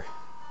here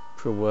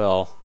pretty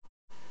well.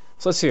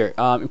 So let's see here.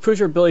 Improves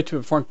your ability to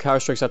perform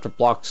counter strikes after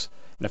blocks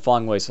in the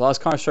following ways. Allows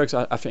counter strikes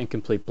after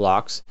incomplete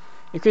blocks.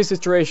 Increases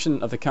the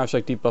duration of the counter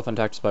strike debuff on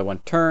attacks by 1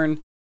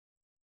 turn.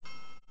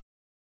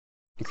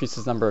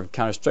 Increases the number of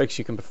counter strikes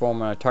you can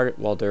perform on a target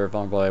while they're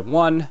vulnerable by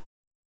 1.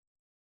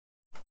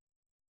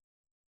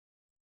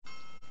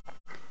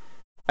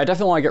 I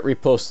definitely want to get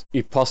riposte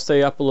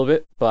up a little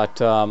bit,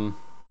 but I wonder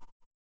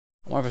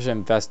if I should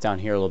invest down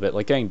here a little bit.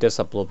 Like getting this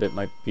up a little bit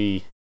might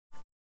be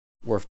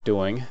worth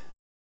doing.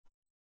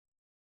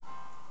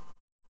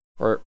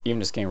 Or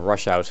even just getting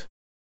rush out.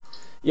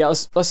 Yeah,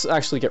 let's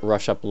actually get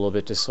rush up a little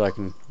bit just so I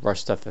can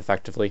rush stuff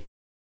effectively.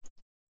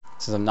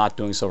 Since I'm not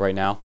doing so right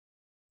now.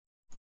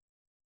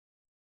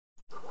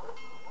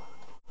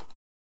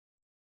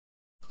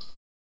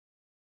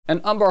 An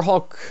Umbar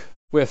Hulk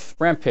with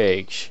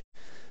Rampage.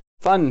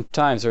 Fun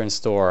times are in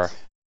store.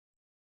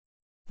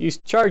 Use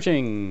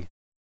charging.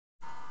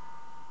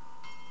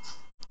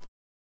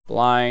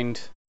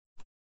 Blind.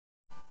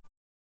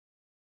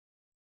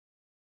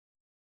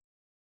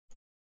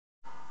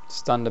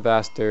 Stun the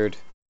bastard.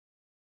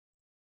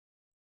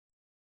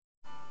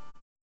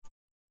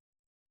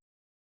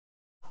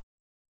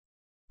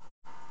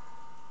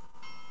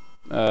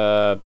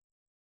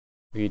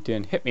 He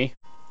didn't hit me.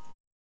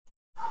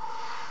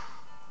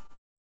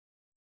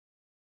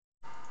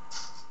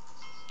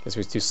 Guess he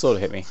was too slow to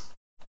hit me.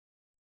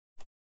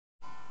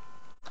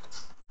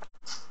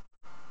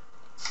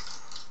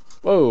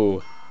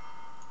 Whoa!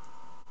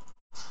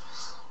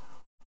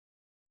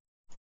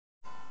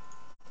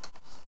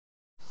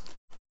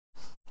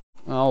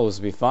 Well, this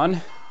will be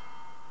fun.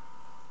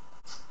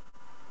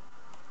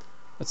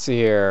 Let's see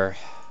here.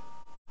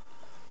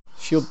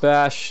 Shield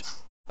bash,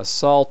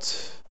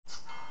 assault.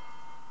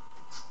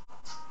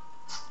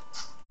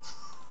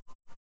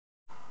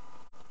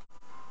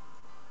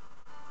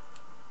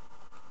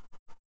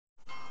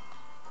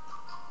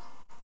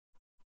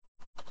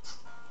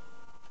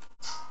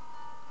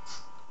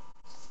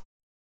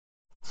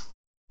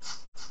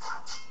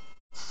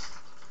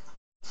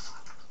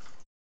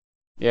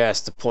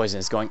 Yes, the poison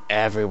is going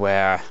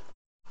everywhere.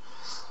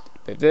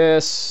 Bit of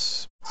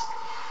this,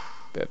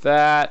 bit of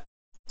that,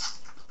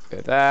 bit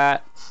of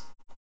that.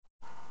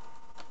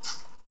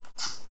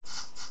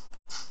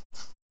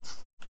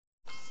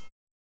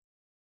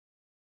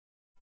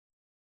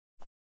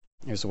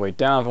 Here's the way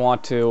down if I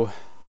want to.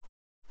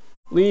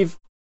 Leave.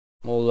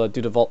 We'll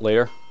do the vault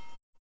later.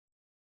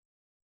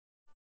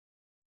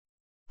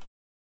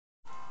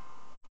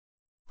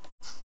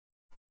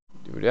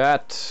 Do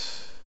that.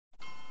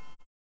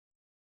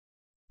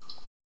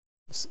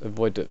 Let's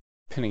avoid the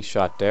pinning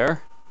shot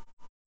there.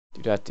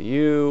 Do that to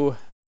you.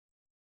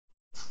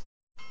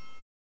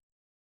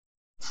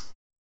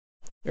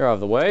 You're out of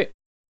the way.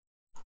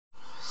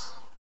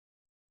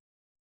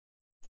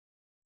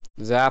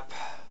 Zap.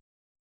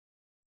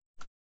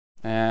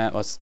 And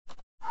let's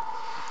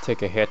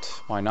take a hit.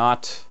 Why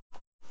not?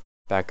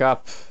 Back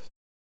up.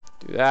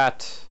 Do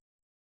that.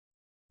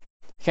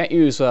 Can't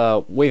use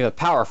Wave of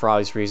Power for all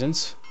these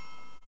reasons.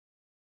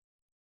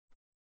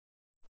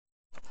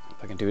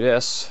 If I can do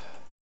this.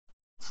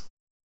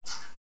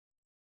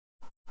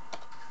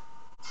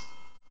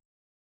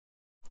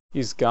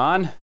 He's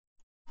gone.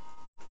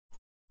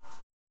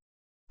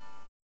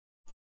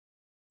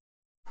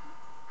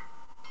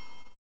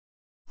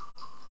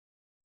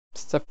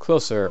 Step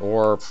closer,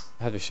 or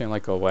have your shame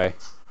light go away.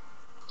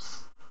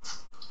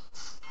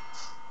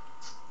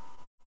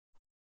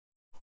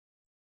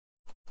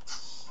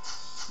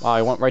 Wow,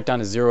 I went right down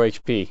to 0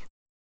 HP.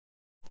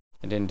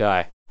 I didn't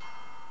die.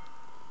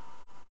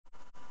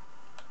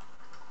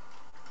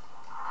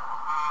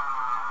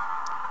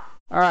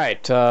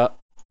 Alright,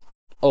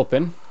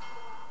 open.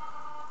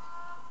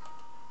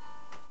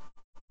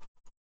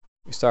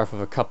 We start off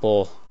with a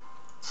couple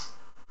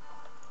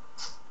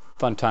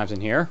fun times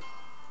in here.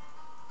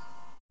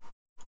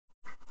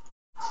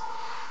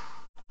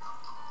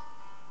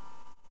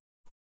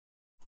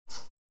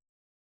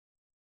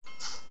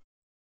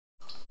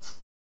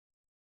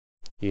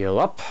 Heal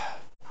up.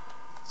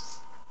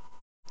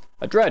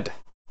 A dread.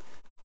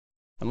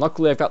 And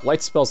luckily I've got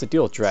light spells that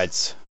deal with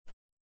dreads.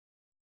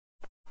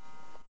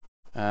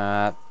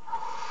 Let's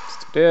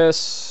do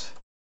this.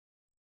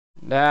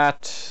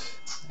 That.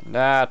 And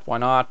that. Why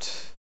not?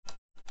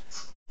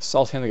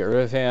 Assault him to get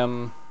rid of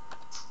him.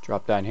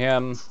 Drop down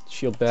him.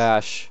 Shield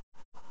bash.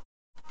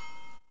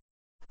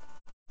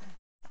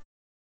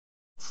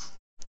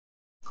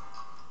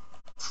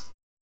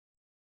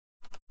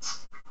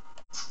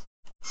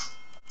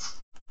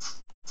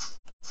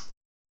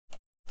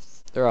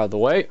 They're out of the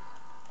way.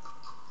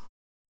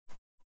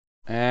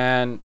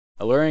 And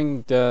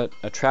alluring a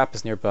trap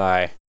is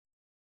nearby.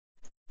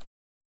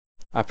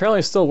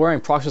 Apparently still wearing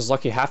Prox's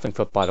Lucky Halfling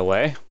Foot, by the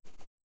way.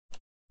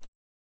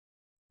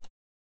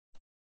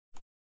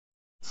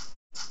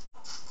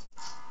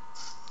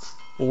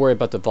 We'll worry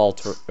about the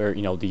vault, or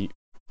you know, the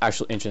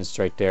actual entrance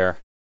right there.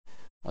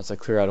 Once I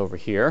clear out over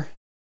here.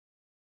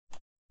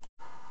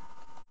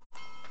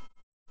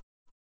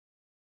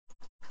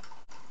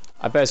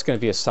 I bet it's going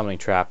to be a summoning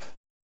trap.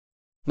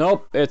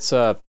 Nope, it's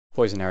a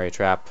poison area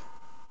trap.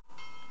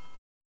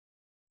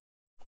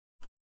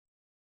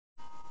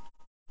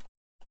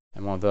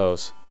 And one of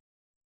those.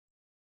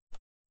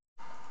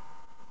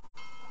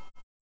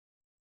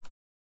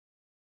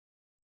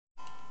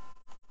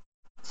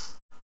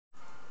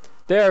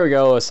 There we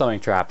go, a summoning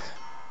trap.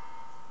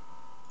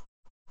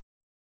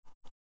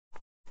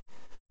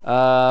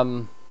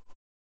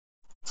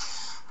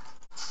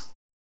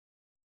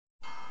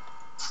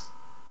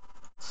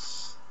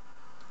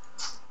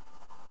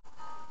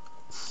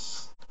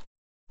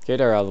 Okay,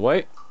 they're out of the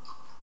way.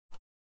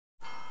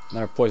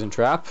 Another poison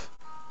trap.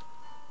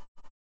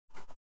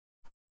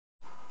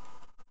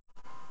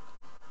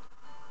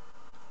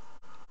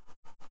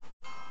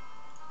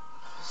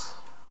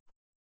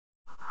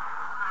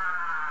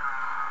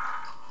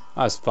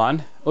 That was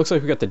fun. Looks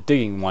like we got the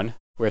digging one.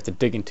 We have to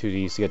dig into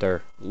these to get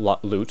our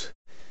loot.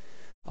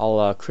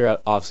 I'll clear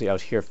out, obviously, out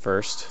here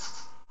first.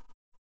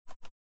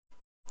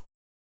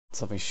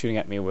 Something shooting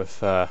at me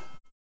with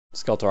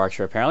Skeletal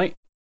Archer, apparently.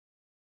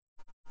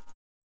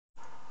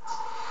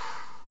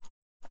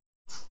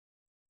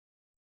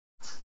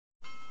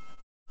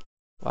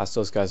 Blast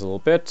those guys a little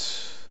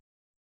bit.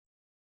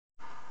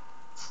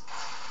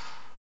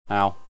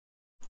 Ow.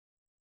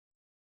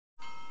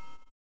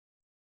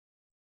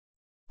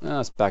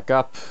 Let's back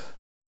up.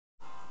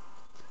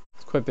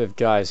 There's quite a bit of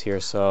guys here,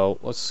 so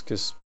let's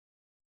just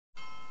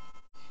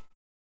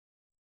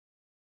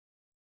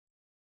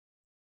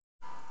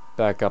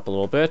back up a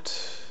little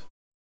bit.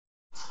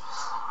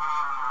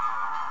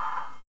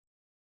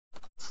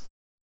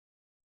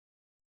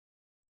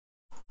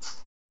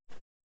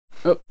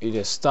 Oh, you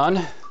just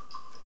stunned.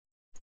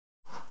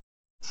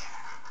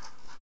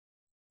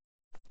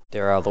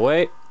 They're out of the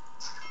way.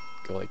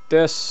 Go like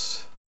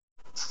this.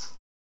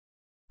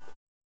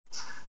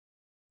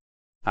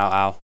 Ow,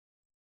 ow.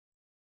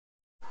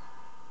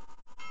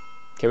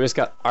 Okay, we just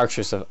got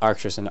archers of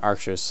archers and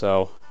archers,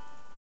 so...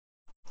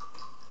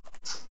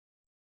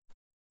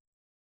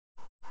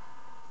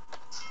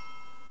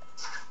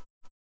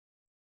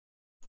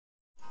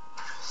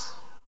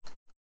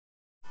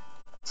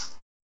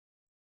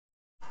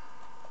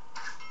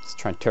 let's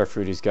try and tear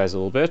through these guys a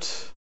little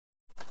bit.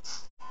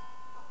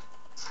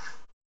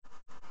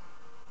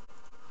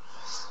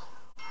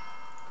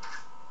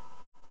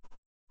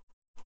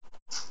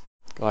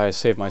 Glad I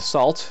saved my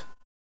salt.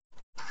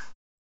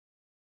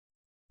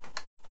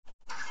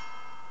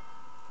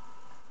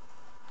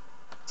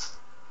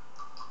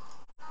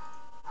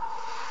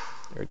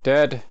 They're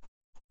dead.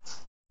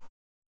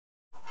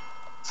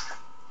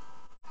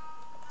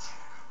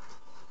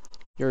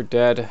 You're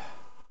dead.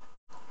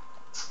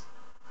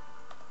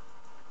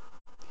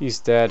 He's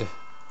dead.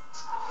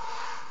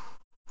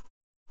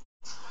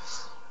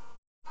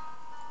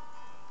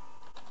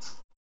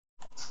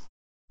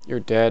 You're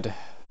dead.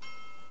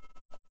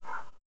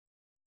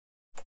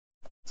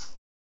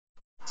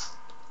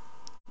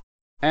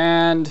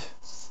 And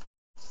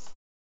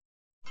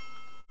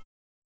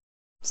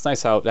it's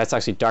nice how that's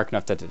actually dark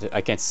enough that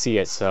I can't see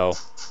it, so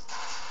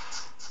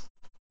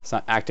it's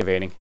not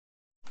activating.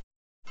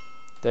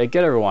 Did I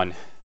get everyone?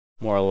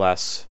 More or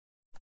less.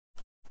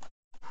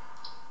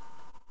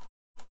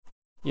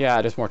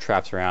 Yeah, there's more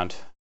traps around.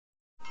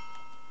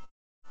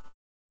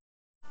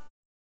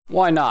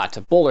 Why not?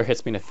 A boulder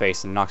hits me in the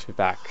face and knocks me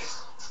back.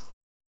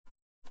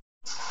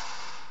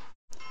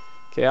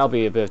 Okay, I'll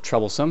be a bit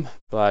troublesome,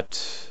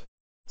 but...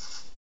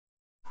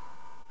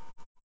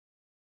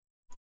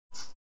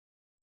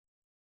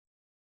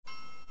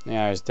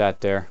 yeah, there's that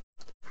there.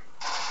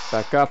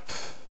 Back up.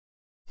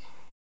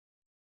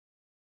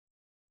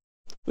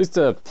 At least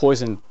the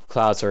poison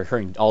clouds are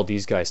hurting all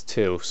these guys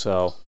too,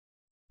 so...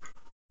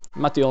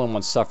 I'm not the only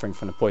one suffering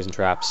from the poison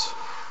traps.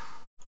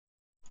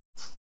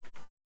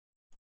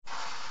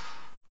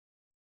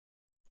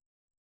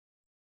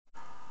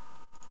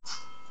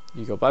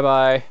 You go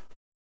bye-bye.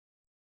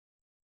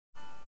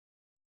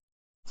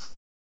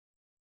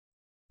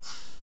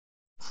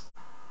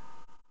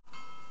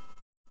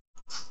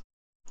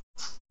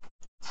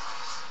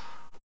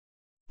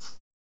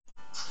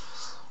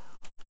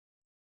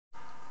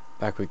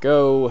 Back we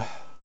go.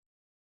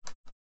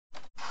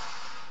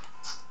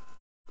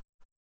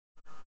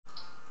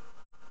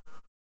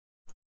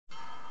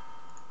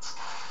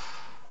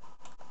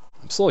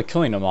 I'm slowly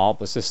killing them all,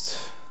 but it's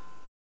just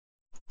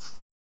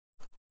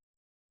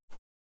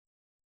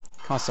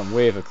constant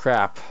wave of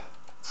crap.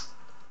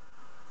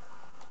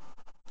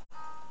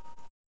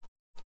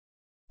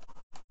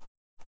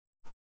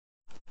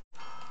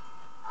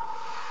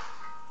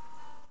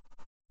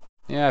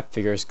 Yeah,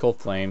 figures, cold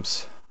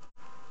flames.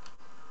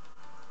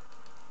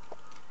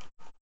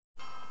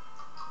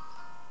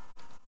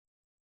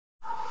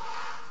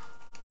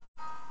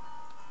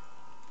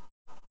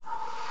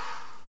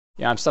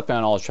 Yeah, I'm stepping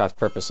on all the traps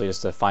purposely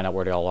just to find out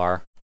where they all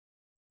are.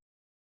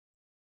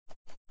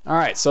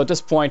 Alright, so at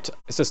this point,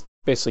 it's just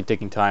basically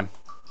digging time.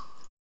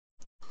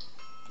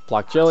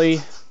 Block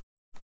jelly.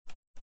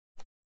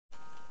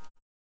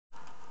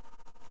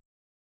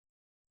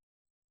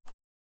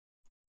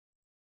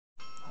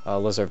 A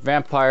lizard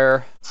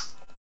vampire.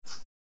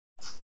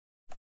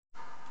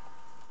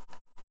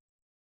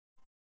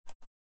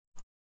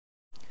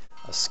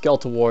 A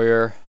skeletal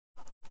warrior.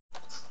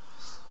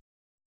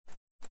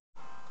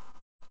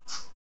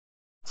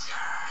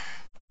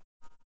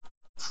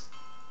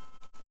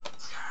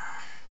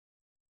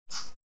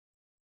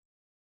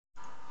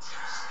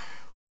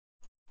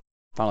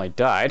 Finally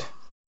died.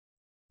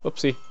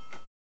 Whoopsie.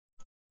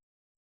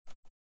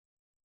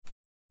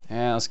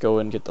 And let's go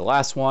and get the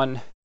last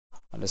one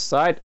on this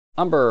side.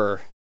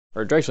 Umber,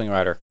 or Dragling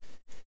Rider.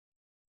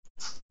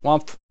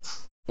 Womp,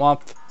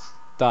 womp,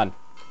 done.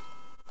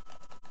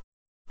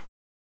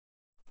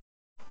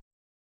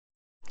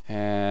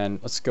 And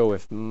let's go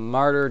with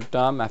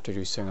Martyrdom after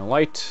using a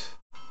light.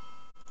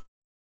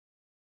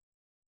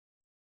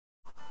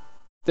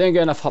 Didn't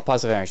get enough hot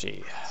positive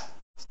energy.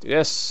 Let's do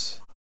this.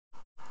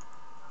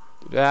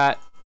 Do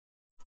that.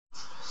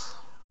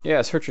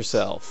 Yes, hurt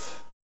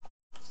yourself.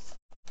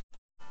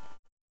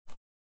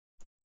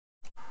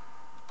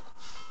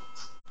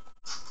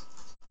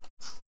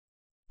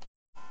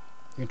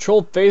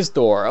 Controlled phase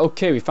door.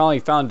 Okay, we finally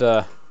found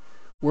a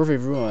worthy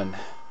ruin.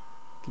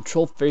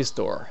 Controlled phase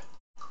door.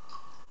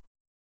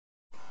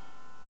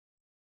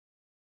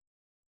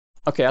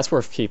 Okay, that's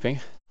worth keeping.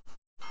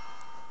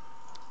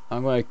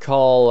 I'm going to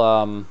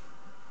call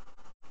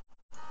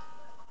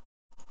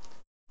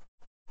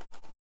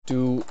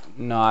do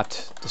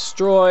not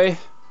destroy,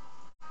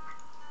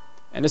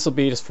 and this will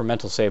be just for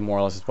mental save, more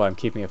or less is what I'm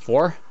keeping it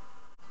for.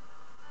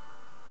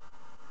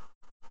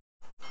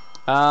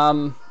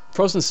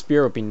 Frozen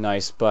Spear would be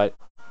nice, but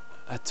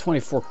at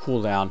 24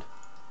 cooldown.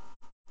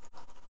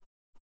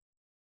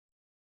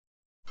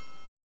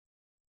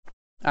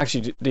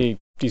 Actually,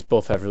 these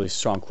both have really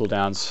strong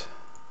cooldowns.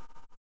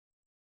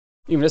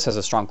 Even this has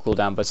a strong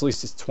cooldown, but at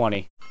least it's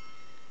 20.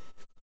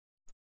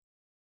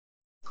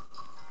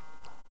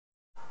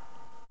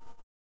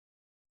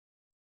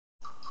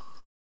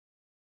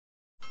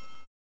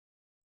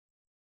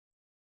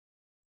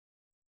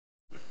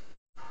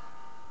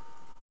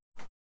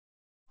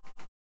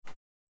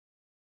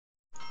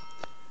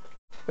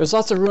 There's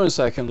lots of ruins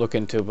that I can look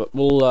into, but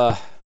we'll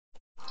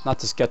not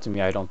just get to me,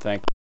 I don't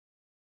think.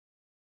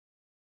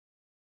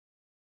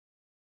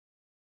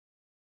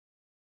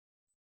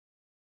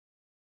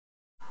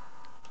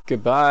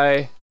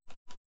 Goodbye.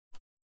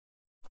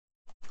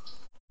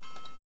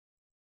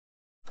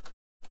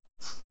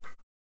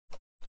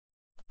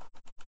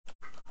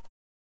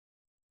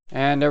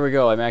 And there we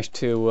go. I managed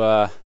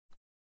to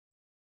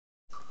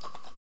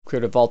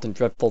create a vault in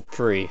Dreadfall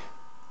 3.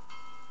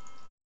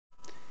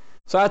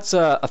 So that's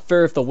a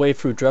fair of the way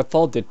through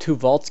Dreadfall. Did 2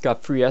 vaults,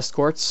 got 3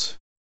 escorts.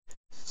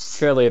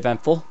 Fairly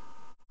eventful.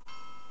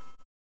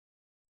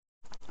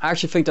 I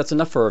actually think that's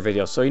enough for a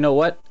video. So you know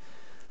what?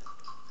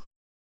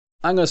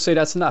 I'm going to say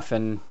that's enough,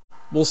 and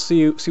we'll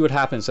see what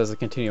happens as I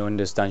continue in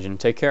this dungeon.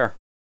 Take care.